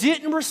 And he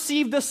didn't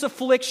receive this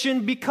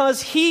affliction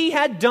because he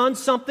had done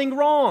something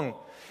wrong.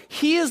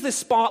 He is the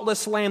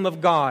spotless Lamb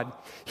of God.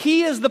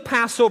 He is the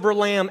Passover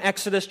lamb,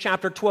 Exodus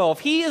chapter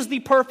 12. He is the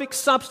perfect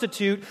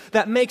substitute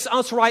that makes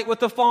us right with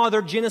the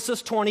Father,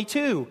 Genesis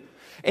 22.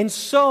 And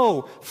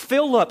so,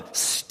 Philip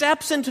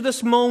steps into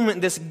this moment,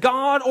 this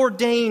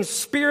God-ordained,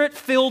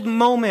 Spirit-filled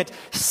moment,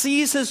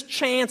 sees his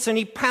chance, and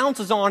he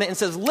pounces on it and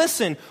says,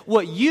 listen,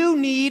 what you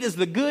need is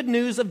the good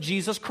news of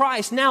Jesus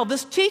Christ. Now,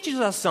 this teaches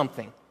us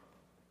something,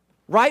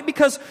 right?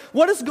 Because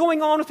what is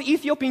going on with the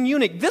Ethiopian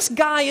eunuch? This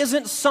guy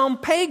isn't some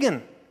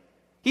pagan.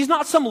 He's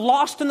not some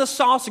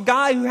lost-in-the-sauce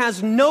guy who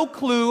has no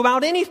clue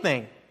about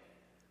anything.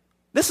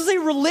 This is a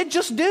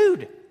religious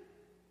dude.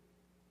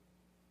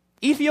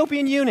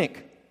 Ethiopian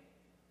eunuch.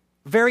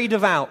 Very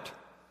devout,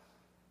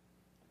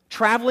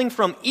 traveling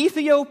from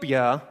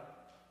Ethiopia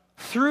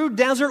through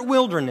desert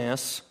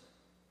wilderness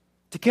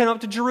to get up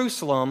to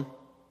Jerusalem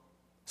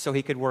so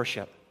he could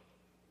worship.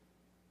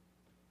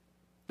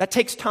 That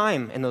takes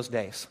time in those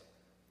days.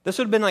 This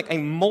would have been like a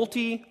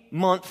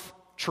multi-month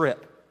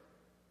trip,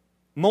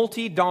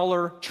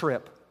 multi-dollar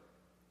trip,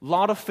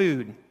 lot of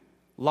food,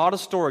 lot of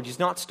storage. He's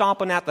not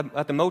stopping at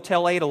the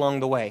Motel 8 along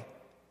the way.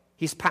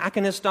 He's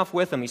packing his stuff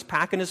with him. He's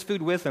packing his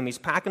food with him. He's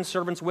packing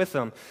servants with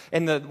him.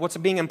 And what's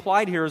being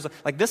implied here is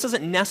like this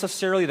isn't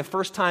necessarily the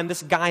first time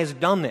this guy has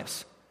done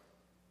this.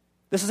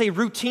 This is a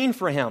routine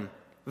for him.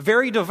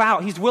 Very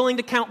devout. He's willing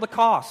to count the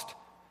cost.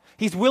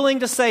 He's willing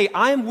to say,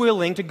 I'm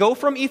willing to go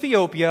from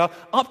Ethiopia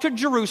up to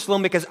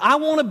Jerusalem because I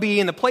want to be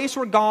in the place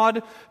where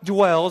God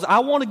dwells.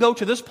 I want to go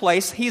to this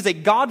place. He's a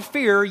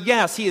God-fearer.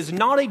 Yes, he is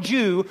not a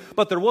Jew,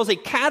 but there was a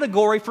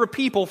category for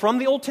people from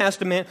the Old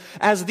Testament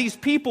as these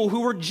people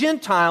who were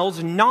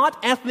Gentiles, not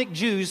ethnic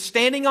Jews,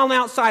 standing on the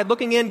outside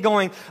looking in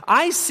going,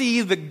 I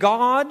see the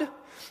God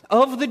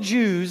of the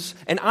Jews,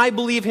 and I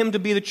believe him to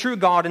be the true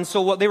God. And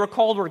so what they were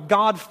called were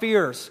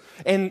God-fearers.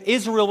 And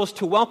Israel was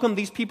to welcome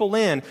these people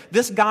in.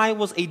 This guy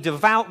was a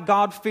devout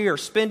God-fearer,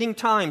 spending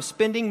time,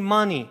 spending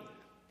money,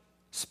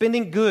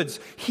 spending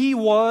goods. He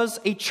was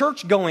a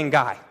church-going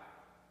guy,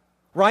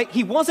 right?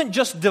 He wasn't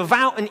just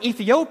devout in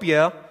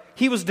Ethiopia.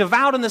 He was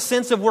devout in the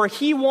sense of where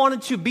he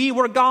wanted to be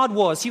where God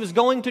was. He was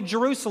going to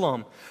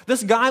Jerusalem.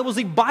 This guy was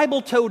a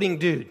Bible-toting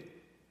dude.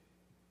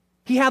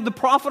 He had the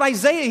prophet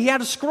Isaiah. He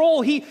had a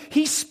scroll.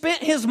 He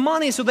spent his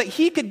money so that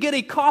he could get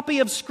a copy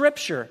of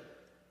Scripture.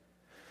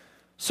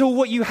 So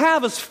what you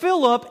have is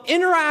Philip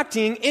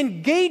interacting,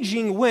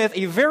 engaging with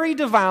a very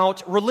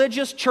devout,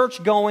 religious,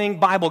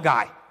 church-going Bible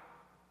guy.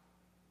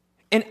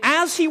 And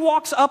as he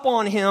walks up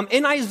on him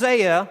in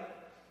Isaiah,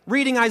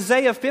 reading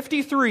Isaiah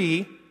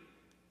 53,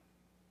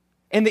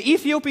 and the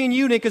Ethiopian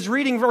eunuch is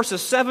reading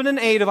verses 7 and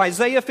 8 of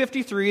Isaiah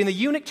 53, and the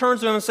eunuch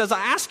turns to him and says, I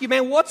ask you,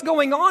 man, what's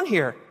going on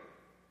here?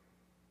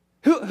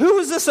 Who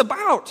is this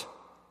about?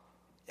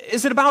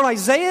 Is it about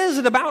Isaiah? Is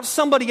it about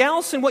somebody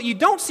else? And what you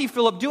don't see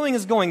Philip doing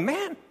is going,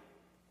 man,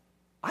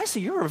 I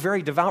see you're a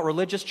very devout,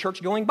 religious,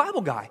 church-going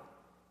Bible guy.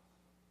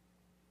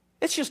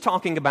 It's just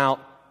talking about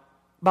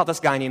this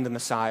guy named the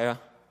Messiah,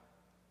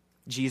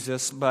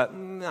 Jesus, but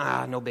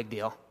no big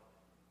deal.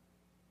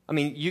 I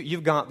mean,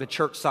 you've got the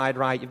church side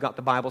right, you've got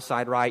the Bible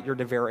side right, you're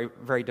very,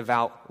 very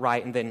devout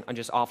right, and then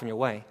just off on your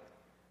way.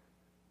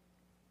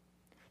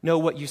 No,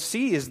 what you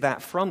see is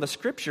that from the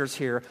scriptures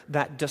here,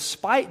 that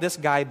despite this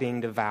guy being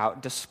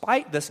devout,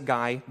 despite this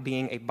guy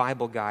being a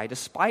Bible guy,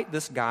 despite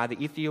this guy,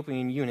 the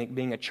Ethiopian eunuch,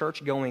 being a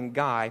church-going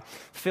guy,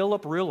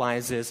 Philip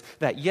realizes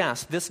that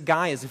yes, this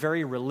guy is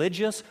very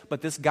religious,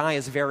 but this guy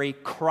is very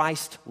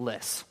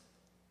Christless.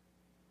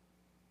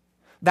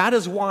 That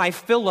is why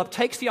Philip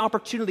takes the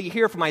opportunity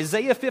here from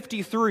Isaiah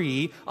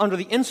 53, under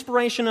the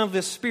inspiration of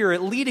this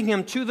Spirit, leading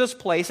him to this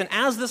place. And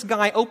as this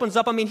guy opens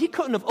up, he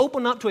couldn't have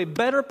opened up to a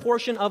better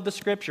portion of the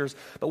Scriptures.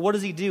 But what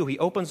does he do? He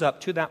opens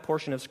up to that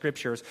portion of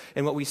Scriptures.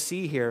 And what we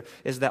see here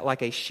is that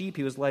like a sheep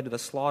he was led to the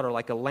slaughter,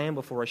 like a lamb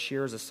before a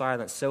shears is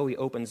silent, so he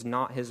opens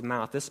not his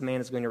mouth. This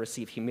man is going to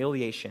receive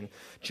humiliation.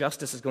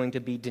 Justice is going to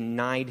be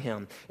denied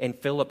him. And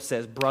Philip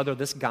says, brother,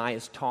 this guy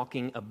is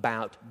talking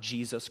about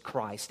Jesus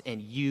Christ,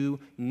 and you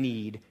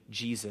need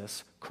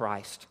Jesus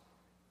Christ.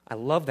 I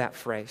love that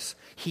phrase.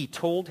 He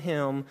told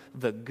him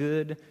the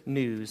good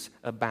news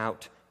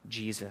about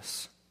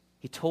Jesus.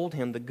 He told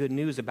him the good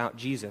news about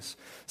Jesus.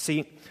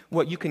 See,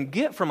 what you can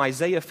get from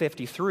Isaiah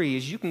 53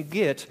 is you can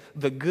get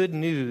the good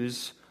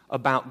news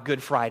about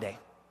Good Friday.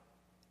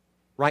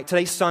 Right?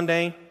 Today's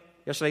Sunday,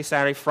 yesterday,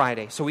 Saturday,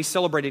 Friday. So we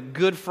celebrated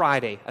Good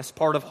Friday as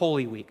part of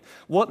Holy Week.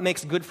 What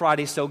makes Good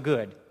Friday so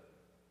good?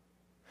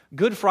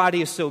 Good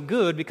Friday is so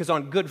good because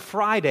on Good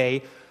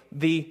Friday,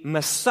 the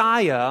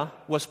Messiah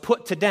was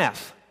put to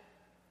death.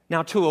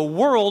 Now, to a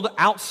world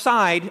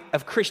outside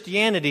of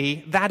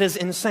Christianity, that is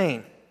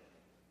insane.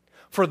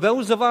 For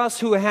those of us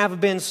who have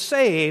been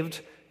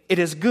saved, it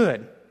is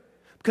good.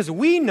 Because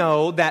we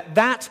know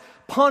that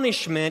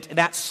punishment,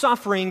 that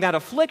suffering, that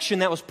affliction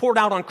that was poured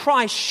out on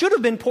Christ should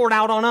have been poured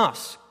out on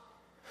us.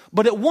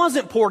 But it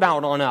wasn't poured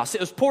out on us. It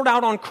was poured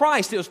out on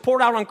Christ. It was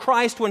poured out on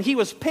Christ when he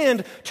was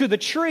pinned to the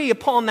tree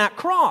upon that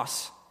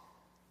cross.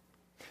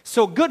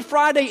 So Good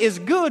Friday is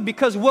good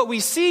because what we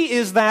see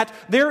is that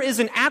there is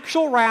an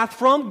actual wrath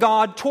from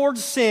God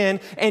towards sin,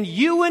 and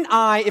you and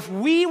I, if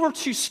we were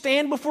to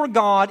stand before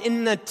God in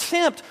an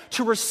attempt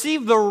to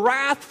receive the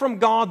wrath from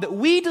God that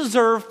we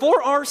deserve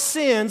for our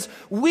sins,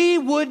 we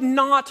would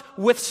not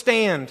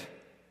withstand.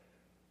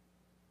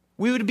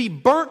 We would be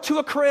burnt to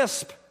a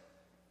crisp.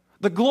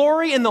 The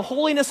glory and the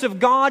holiness of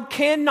God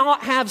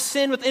cannot have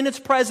sin within its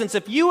presence.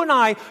 If you and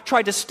I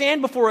tried to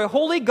stand before a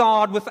holy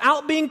God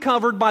without being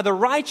covered by the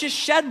righteous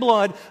shed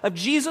blood of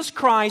Jesus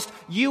Christ,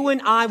 you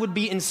and I would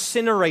be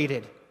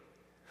incinerated.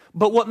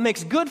 But what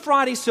makes Good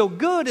Friday so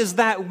good is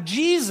that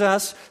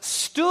Jesus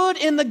stood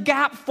in the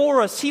gap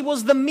for us. He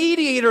was the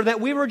mediator that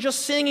we were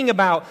just singing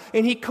about.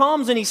 And he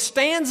comes and he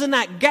stands in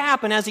that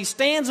gap. And as he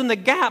stands in the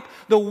gap,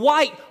 the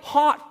white,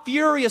 hot,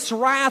 furious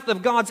wrath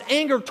of God's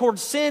anger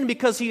towards sin,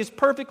 because he is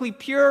perfectly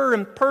pure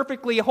and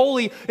perfectly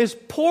holy, is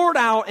poured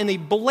out in a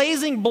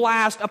blazing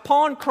blast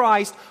upon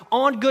Christ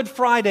on Good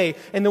Friday.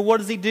 And then what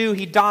does he do?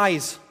 He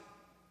dies.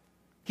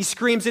 He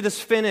screams, "It is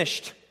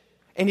finished."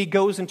 And he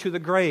goes into the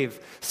grave.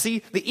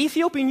 See, the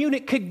Ethiopian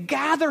eunuch could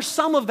gather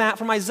some of that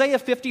from Isaiah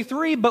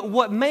 53, but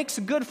what makes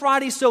Good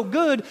Friday so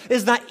good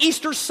is that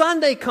Easter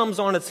Sunday comes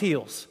on its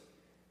heels.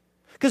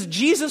 Because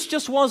Jesus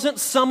just wasn't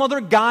some other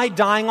guy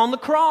dying on the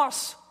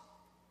cross.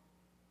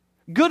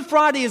 Good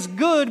Friday is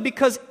good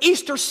because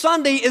Easter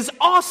Sunday is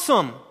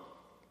awesome.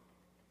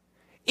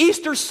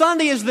 Easter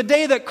Sunday is the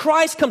day that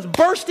Christ comes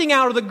bursting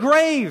out of the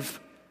grave.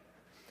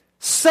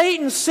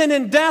 Satan, sin,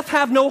 and death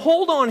have no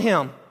hold on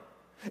him.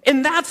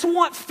 And that's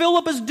what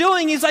Philip is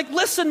doing. He's like,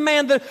 listen,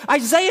 man, the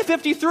Isaiah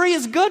 53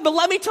 is good, but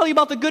let me tell you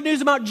about the good news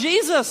about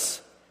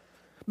Jesus.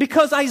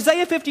 Because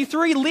Isaiah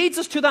 53 leads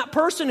us to that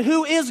person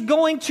who is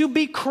going to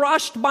be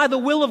crushed by the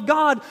will of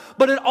God,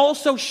 but it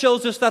also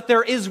shows us that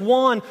there is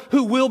one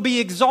who will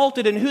be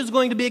exalted, and who's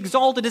going to be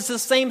exalted is the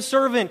same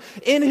servant.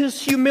 In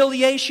his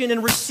humiliation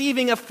and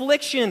receiving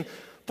affliction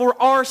for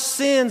our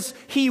sins,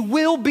 he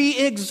will be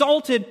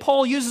exalted.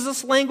 Paul uses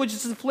this language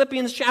in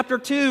Philippians chapter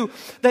 2,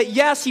 that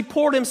yes, he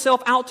poured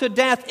himself out to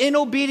death in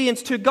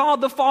obedience to God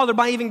the Father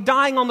by even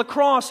dying on the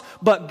cross.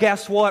 But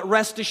guess what?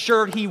 Rest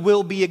assured, he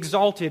will be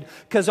exalted,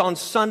 because on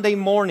Sunday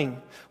morning,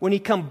 when he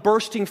come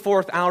bursting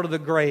forth out of the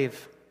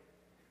grave,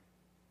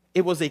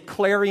 it was a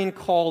clarion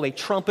call, a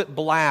trumpet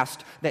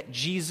blast, that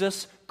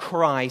Jesus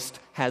Christ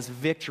has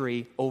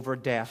victory over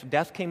death.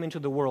 Death came into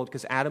the world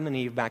because Adam and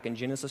Eve back in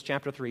Genesis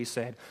chapter 3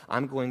 said,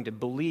 I'm going to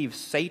believe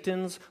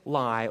Satan's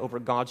lie over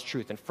God's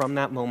truth. And from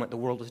that moment, the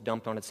world was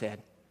dumped on its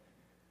head.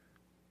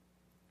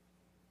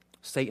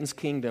 Satan's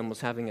kingdom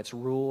was having its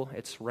rule,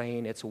 its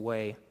reign, its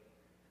way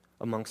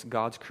amongst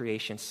God's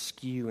creation,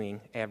 skewing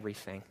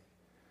everything.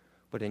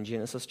 But in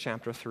Genesis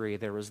chapter 3,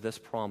 there was this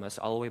promise,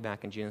 all the way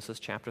back in Genesis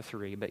chapter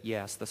 3. But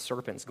yes, the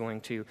serpent's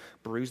going to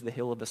bruise the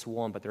heel of this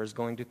one, but there's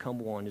going to come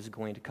one who's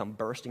going to come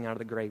bursting out of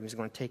the grave. He's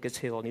going to take his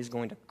heel and he's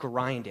going to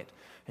grind it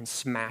and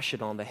smash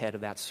it on the head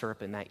of that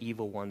serpent, that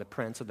evil one, the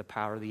prince of the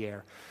power of the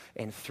air.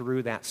 And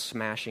through that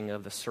smashing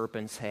of the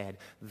serpent's head,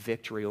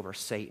 victory over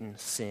Satan,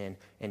 sin,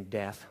 and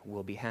death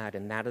will be had.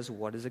 And that is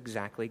what is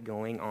exactly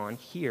going on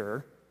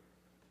here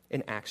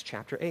in Acts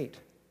chapter 8.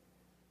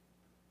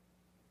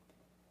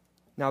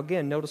 Now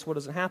again, notice what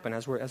doesn't happen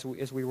as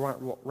we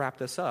wrap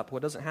this up.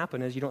 What doesn't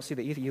happen is you don't see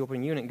the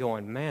Ethiopian eunuch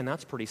going, man,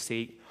 that's pretty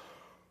sweet.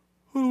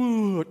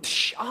 Ooh,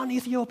 on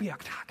Ethiopia.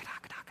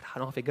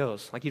 And off he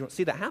goes. Like, you don't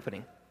see that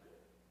happening.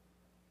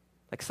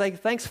 Like, say,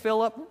 thanks,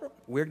 Philip.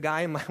 Weird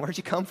guy. Where'd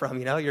you come from?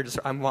 You know,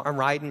 I'm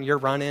riding, you're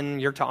running,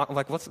 you're talking.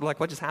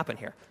 What just happened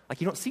here?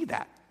 Like, you don't see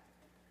that.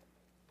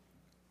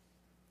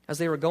 As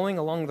they were going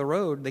along the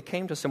road, they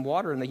came to some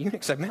water, and the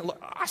eunuch said, man,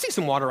 look, I see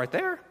some water right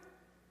there.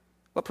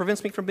 What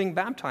prevents me from being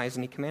baptized?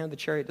 And he commanded the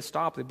chariot to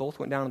stop. They both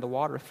went down to the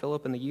water,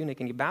 Philip and the eunuch,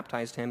 and he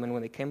baptized him. And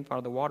when they came up out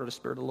of the water, the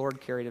Spirit of the Lord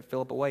carried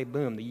Philip away.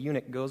 Boom, the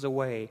eunuch goes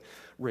away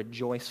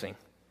rejoicing.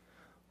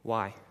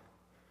 Why?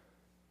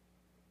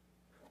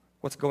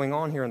 What's going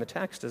on here in the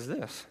text is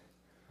this,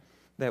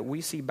 that we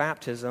see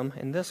baptism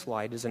in this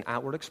light as an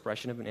outward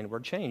expression of an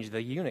inward change.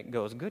 The eunuch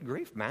goes, good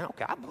grief, man,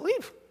 okay, I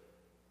believe.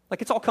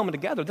 Like, it's all coming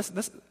together.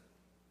 This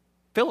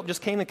Philip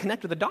just came and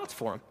connected the dots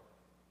for him.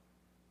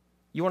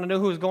 You want to know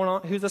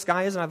who this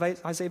guy is in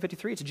Isaiah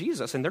 53? It's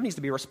Jesus, and there needs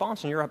to be a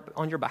response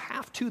on your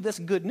behalf to this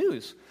good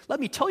news. Let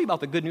me tell you about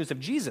the good news of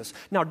Jesus.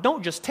 Now,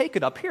 don't just take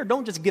it up here.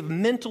 Don't just give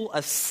mental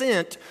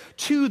assent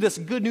to this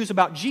good news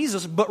about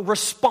Jesus, but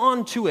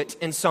respond to it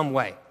in some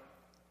way.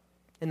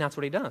 And that's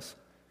what he does.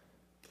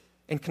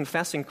 In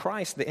confessing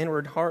Christ, the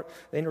inward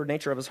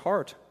nature of his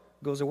heart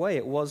goes away.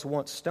 It was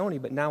once stony,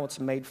 but now it's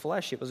made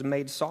flesh. It was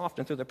made soft,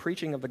 and through the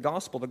preaching of the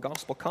gospel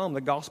come,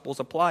 the gospel is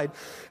applied,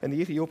 and the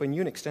Ethiopian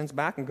eunuch stands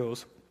back and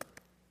goes,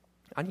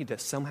 I need to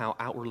somehow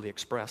outwardly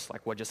express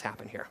like what just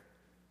happened here.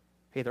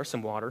 Hey, there's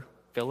some water.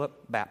 Philip,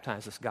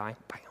 baptize this guy.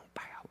 Bam,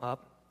 bam,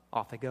 up,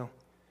 off they go.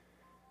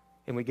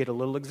 And we get a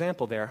little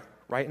example there,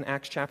 right in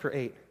Acts chapter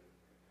 8,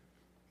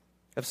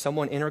 of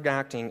someone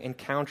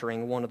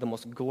encountering one of the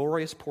most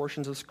glorious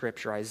portions of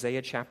Scripture,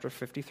 Isaiah chapter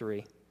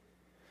 53.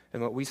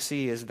 And what we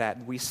see is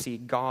that we see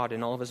God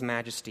in all of his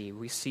majesty.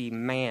 We see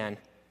man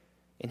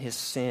in his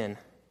sin.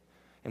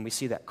 And we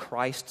see that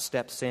Christ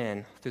steps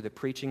in through the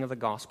preaching of the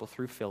gospel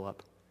through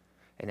Philip.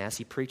 And as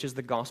he preaches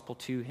the gospel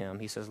to him,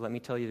 he says, let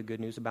me tell you the good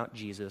news about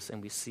Jesus. And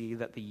we see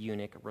that the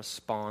eunuch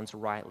responds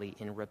rightly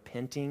in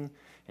repenting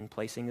and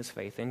placing his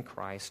faith in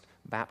Christ,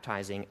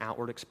 baptizing,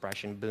 outward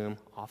expression, boom,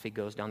 off he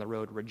goes down the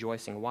road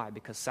rejoicing. Why?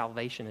 Because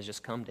salvation has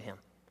just come to him.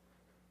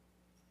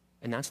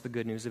 And that's the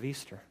good news of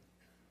Easter.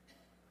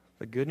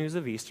 The good news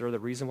of Easter, the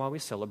reason why we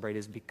celebrate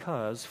is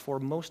because for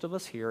most of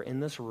us here in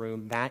this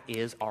room, that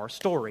is our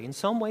story in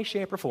some way,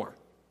 shape, or form.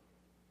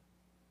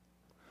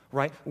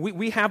 Right?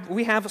 We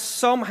have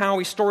somehow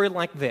a story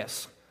like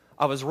this.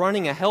 I was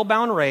running a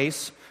hell-bound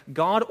race.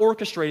 God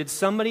orchestrated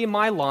somebody in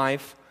my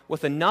life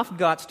with enough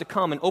guts to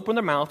come and open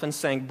their mouth and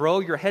saying, bro,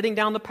 you're heading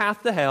down the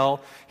path to hell.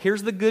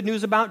 Here's the good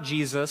news about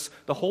Jesus.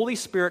 The Holy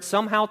Spirit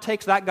somehow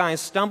takes that guy's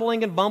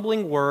stumbling and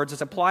bumbling words,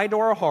 it's applied to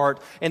our heart,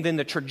 and then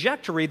the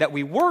trajectory that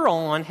we were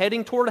on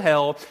heading toward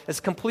hell is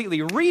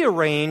completely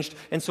rearranged,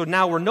 and so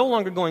now we're no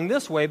longer going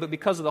this way, but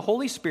because of the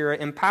Holy Spirit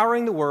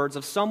empowering the words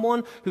of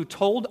someone who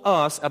told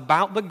us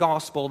about the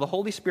gospel, the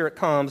Holy Spirit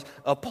comes,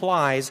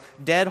 applies,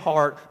 dead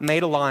heart,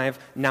 made alive,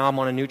 now I'm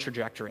on a new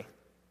trajectory.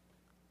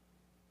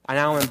 I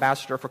now am an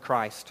ambassador for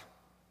Christ.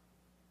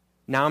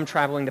 Now I'm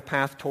traveling the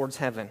path towards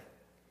heaven.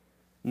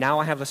 Now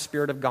I have the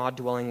Spirit of God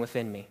dwelling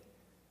within me.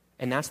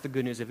 And that's the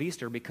good news of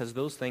Easter, because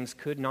those things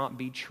could not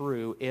be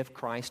true if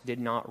Christ did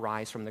not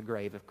rise from the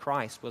grave. If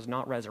Christ was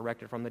not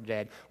resurrected from the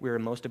dead, we are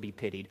most to be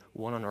pitied.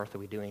 What on earth are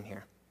we doing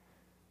here?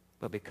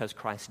 But because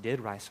Christ did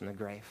rise from the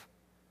grave,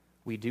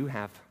 we do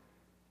have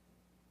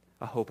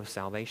a hope of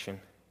salvation.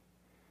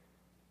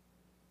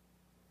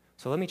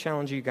 So let me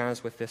challenge you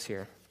guys with this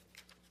here.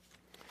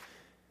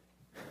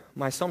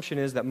 My assumption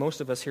is that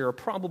most of us here are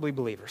probably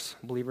believers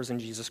in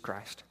Jesus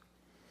Christ.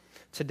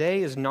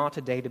 Today is not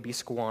a day to be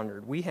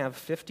squandered. We have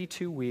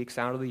 52 weeks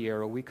out of the year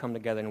where we come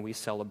together and we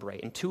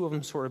celebrate. And 2 of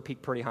them sort of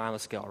peak pretty high on the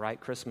scale, right?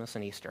 Christmas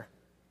and Easter.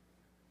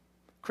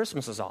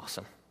 Christmas is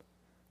awesome.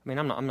 I mean,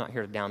 I'm not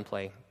here to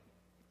downplay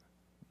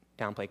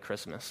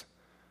Christmas.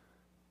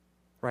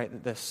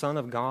 Right? The Son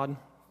of God,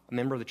 a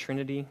member of the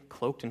Trinity,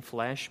 cloaked in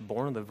flesh,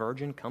 born of the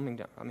Virgin, coming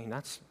down. I mean,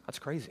 that's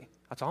crazy.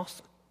 That's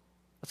awesome.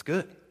 That's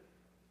good.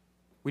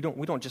 We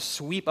don't just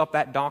sweep up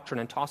that doctrine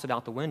and toss it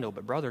out the window.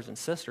 But brothers and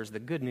sisters, the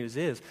good news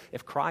is,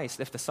 if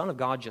the Son of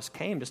God just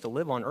came just to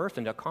live on earth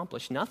and to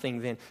accomplish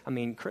nothing, then I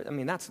mean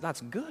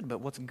that's good.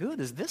 But what's good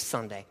is this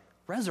Sunday,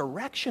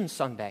 Resurrection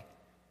Sunday.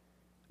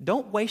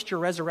 Don't waste your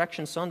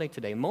Resurrection Sunday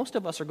today. Most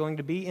of us are going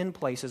to be in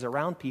places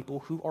around people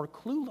who are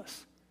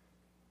clueless.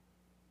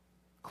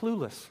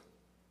 clueless,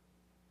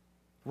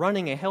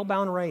 running a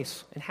hell-bound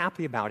race and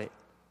happy about it,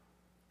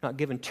 not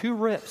giving two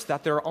rips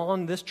that they're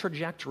on this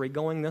trajectory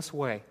going this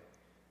way.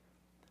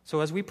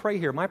 So as we pray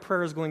here, my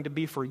prayer is going to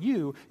be for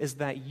you is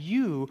that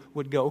you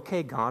would go,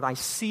 okay, God, I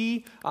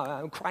see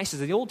Christ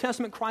is the Old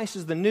Testament, Christ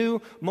is the New.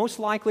 Most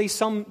likely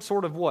some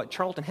sort of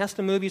Charlton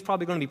Heston movie is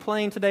probably going to be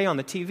playing today on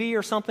the TV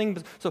or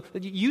something. So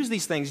use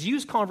these things.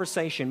 Use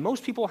conversation.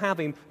 Most people have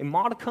a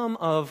modicum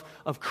of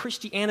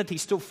Christianity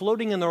still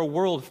floating in their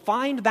world.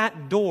 Find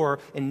that door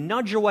and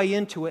nudge your way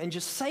into it and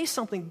just say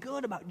something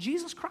good about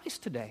Jesus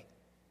Christ today.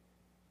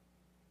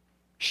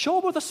 Show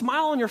up with a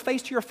smile on your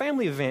face to your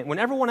family event when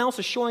everyone else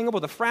is showing up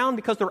with a frown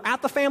because they're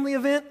at the family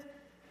event.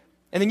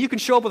 And then you can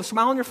show up with a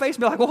smile on your face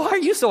and be like, well, why are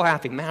you so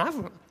happy?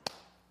 Man,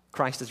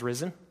 Christ is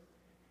risen.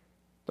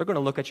 They're going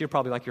to look at you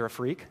probably like you're a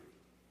freak,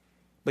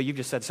 but you've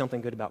just said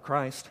something good about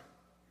Christ.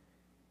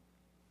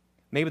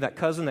 Maybe that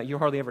cousin that you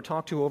hardly ever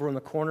talk to over in the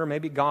corner,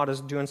 maybe God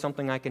is doing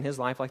something like in his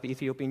life like the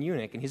Ethiopian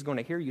eunuch, and he's going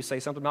to hear you say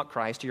something about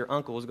Christ. Your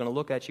uncle is going to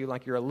look at you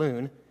like you're a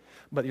loon.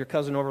 But your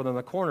cousin over in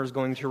the corner is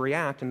going to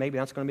react, and maybe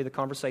that's going to be the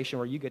conversation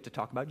where you get to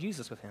talk about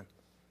Jesus with him.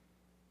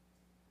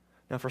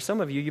 Now, for some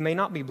of you, you may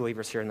not be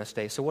believers here in this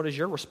day, so what is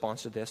your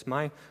response to this?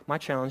 My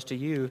challenge to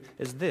you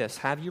is this.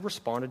 Have you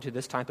responded to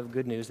this type of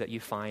good news that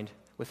you find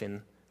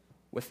within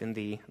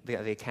the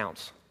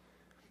accounts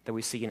that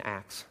we see in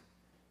Acts?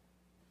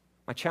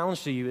 My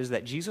challenge to you is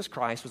that Jesus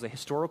Christ was a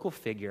historical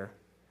figure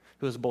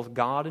who was both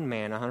God and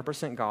man,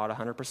 100% God,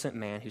 100%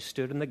 man, who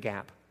stood in the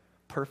gap,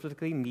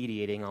 perfectly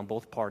mediating on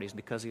both parties.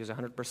 Because he was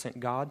 100%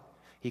 God,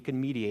 he could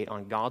mediate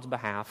on God's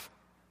behalf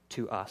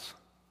to us.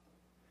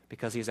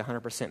 Because he's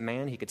 100%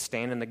 man, he could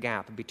stand in the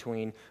gap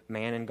between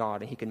man and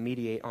God, and he could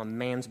mediate on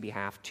man's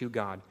behalf to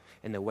God.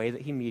 And the way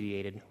that he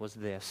mediated was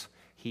this.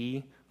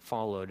 He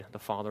followed the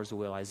Father's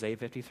will. Isaiah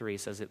 53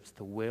 says it was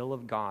the will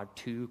of God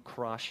to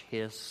crush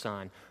his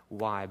Son.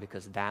 Why?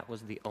 Because that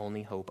was the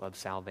only hope of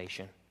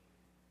salvation.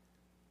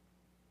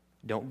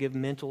 Don't give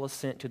mental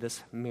assent to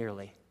this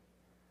merely,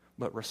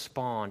 but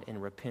respond in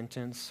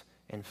repentance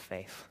and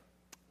faith.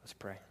 Let's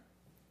pray.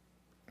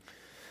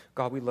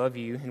 God, we love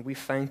you and we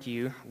thank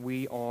you.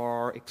 We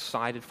are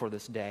excited for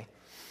this day.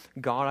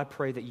 God, I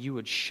pray that you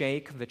would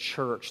shake the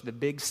church, the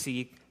big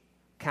C,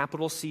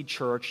 capital C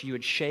church, you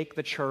would shake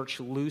the church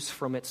loose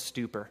from its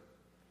stupor.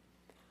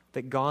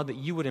 That God, that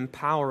you would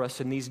empower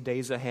us in these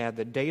days ahead.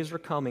 The days are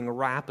coming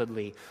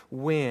rapidly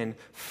when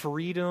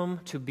freedom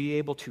to be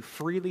able to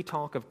freely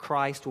talk of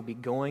Christ will be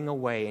going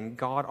away. And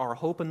God, our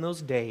hope in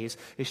those days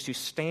is to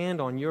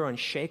stand on your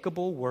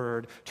unshakable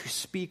word, to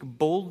speak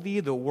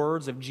boldly the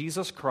words of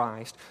Jesus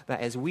Christ,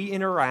 that as we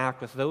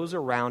interact with those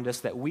around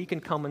us, that we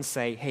can come and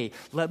say, hey,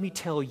 let me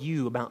tell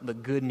you about the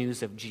good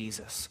news of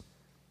Jesus.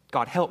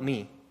 God, help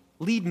me.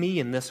 Lead me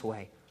in this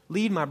way.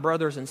 Lead my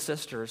brothers and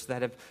sisters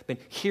that have been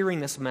hearing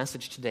this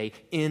message today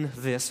in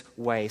this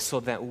way so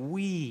that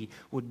we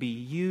would be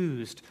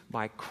used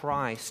by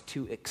Christ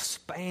to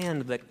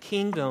expand the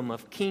kingdom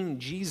of King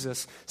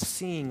Jesus,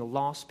 seeing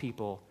lost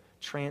people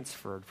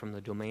transferred from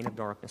the domain of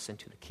darkness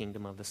into the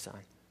kingdom of the Son.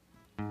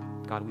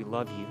 God, we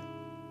love you.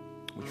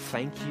 We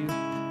thank you.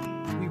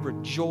 We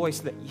rejoice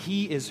that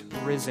he is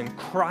risen.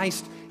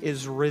 Christ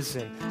is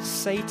risen.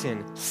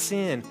 Satan,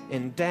 sin,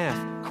 and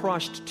death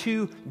crushed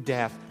to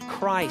death.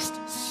 Christ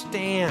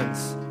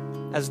stands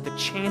as the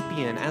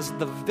champion, as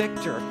the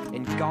victor.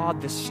 And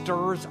God, this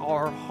stirs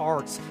our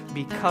hearts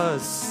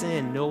because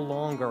sin no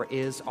longer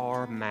is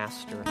our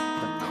master,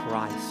 but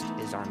Christ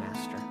is our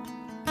master.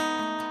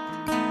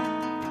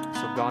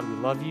 So God, we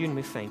love you and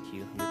we thank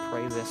you. We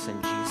pray this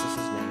in Jesus'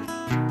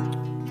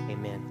 name.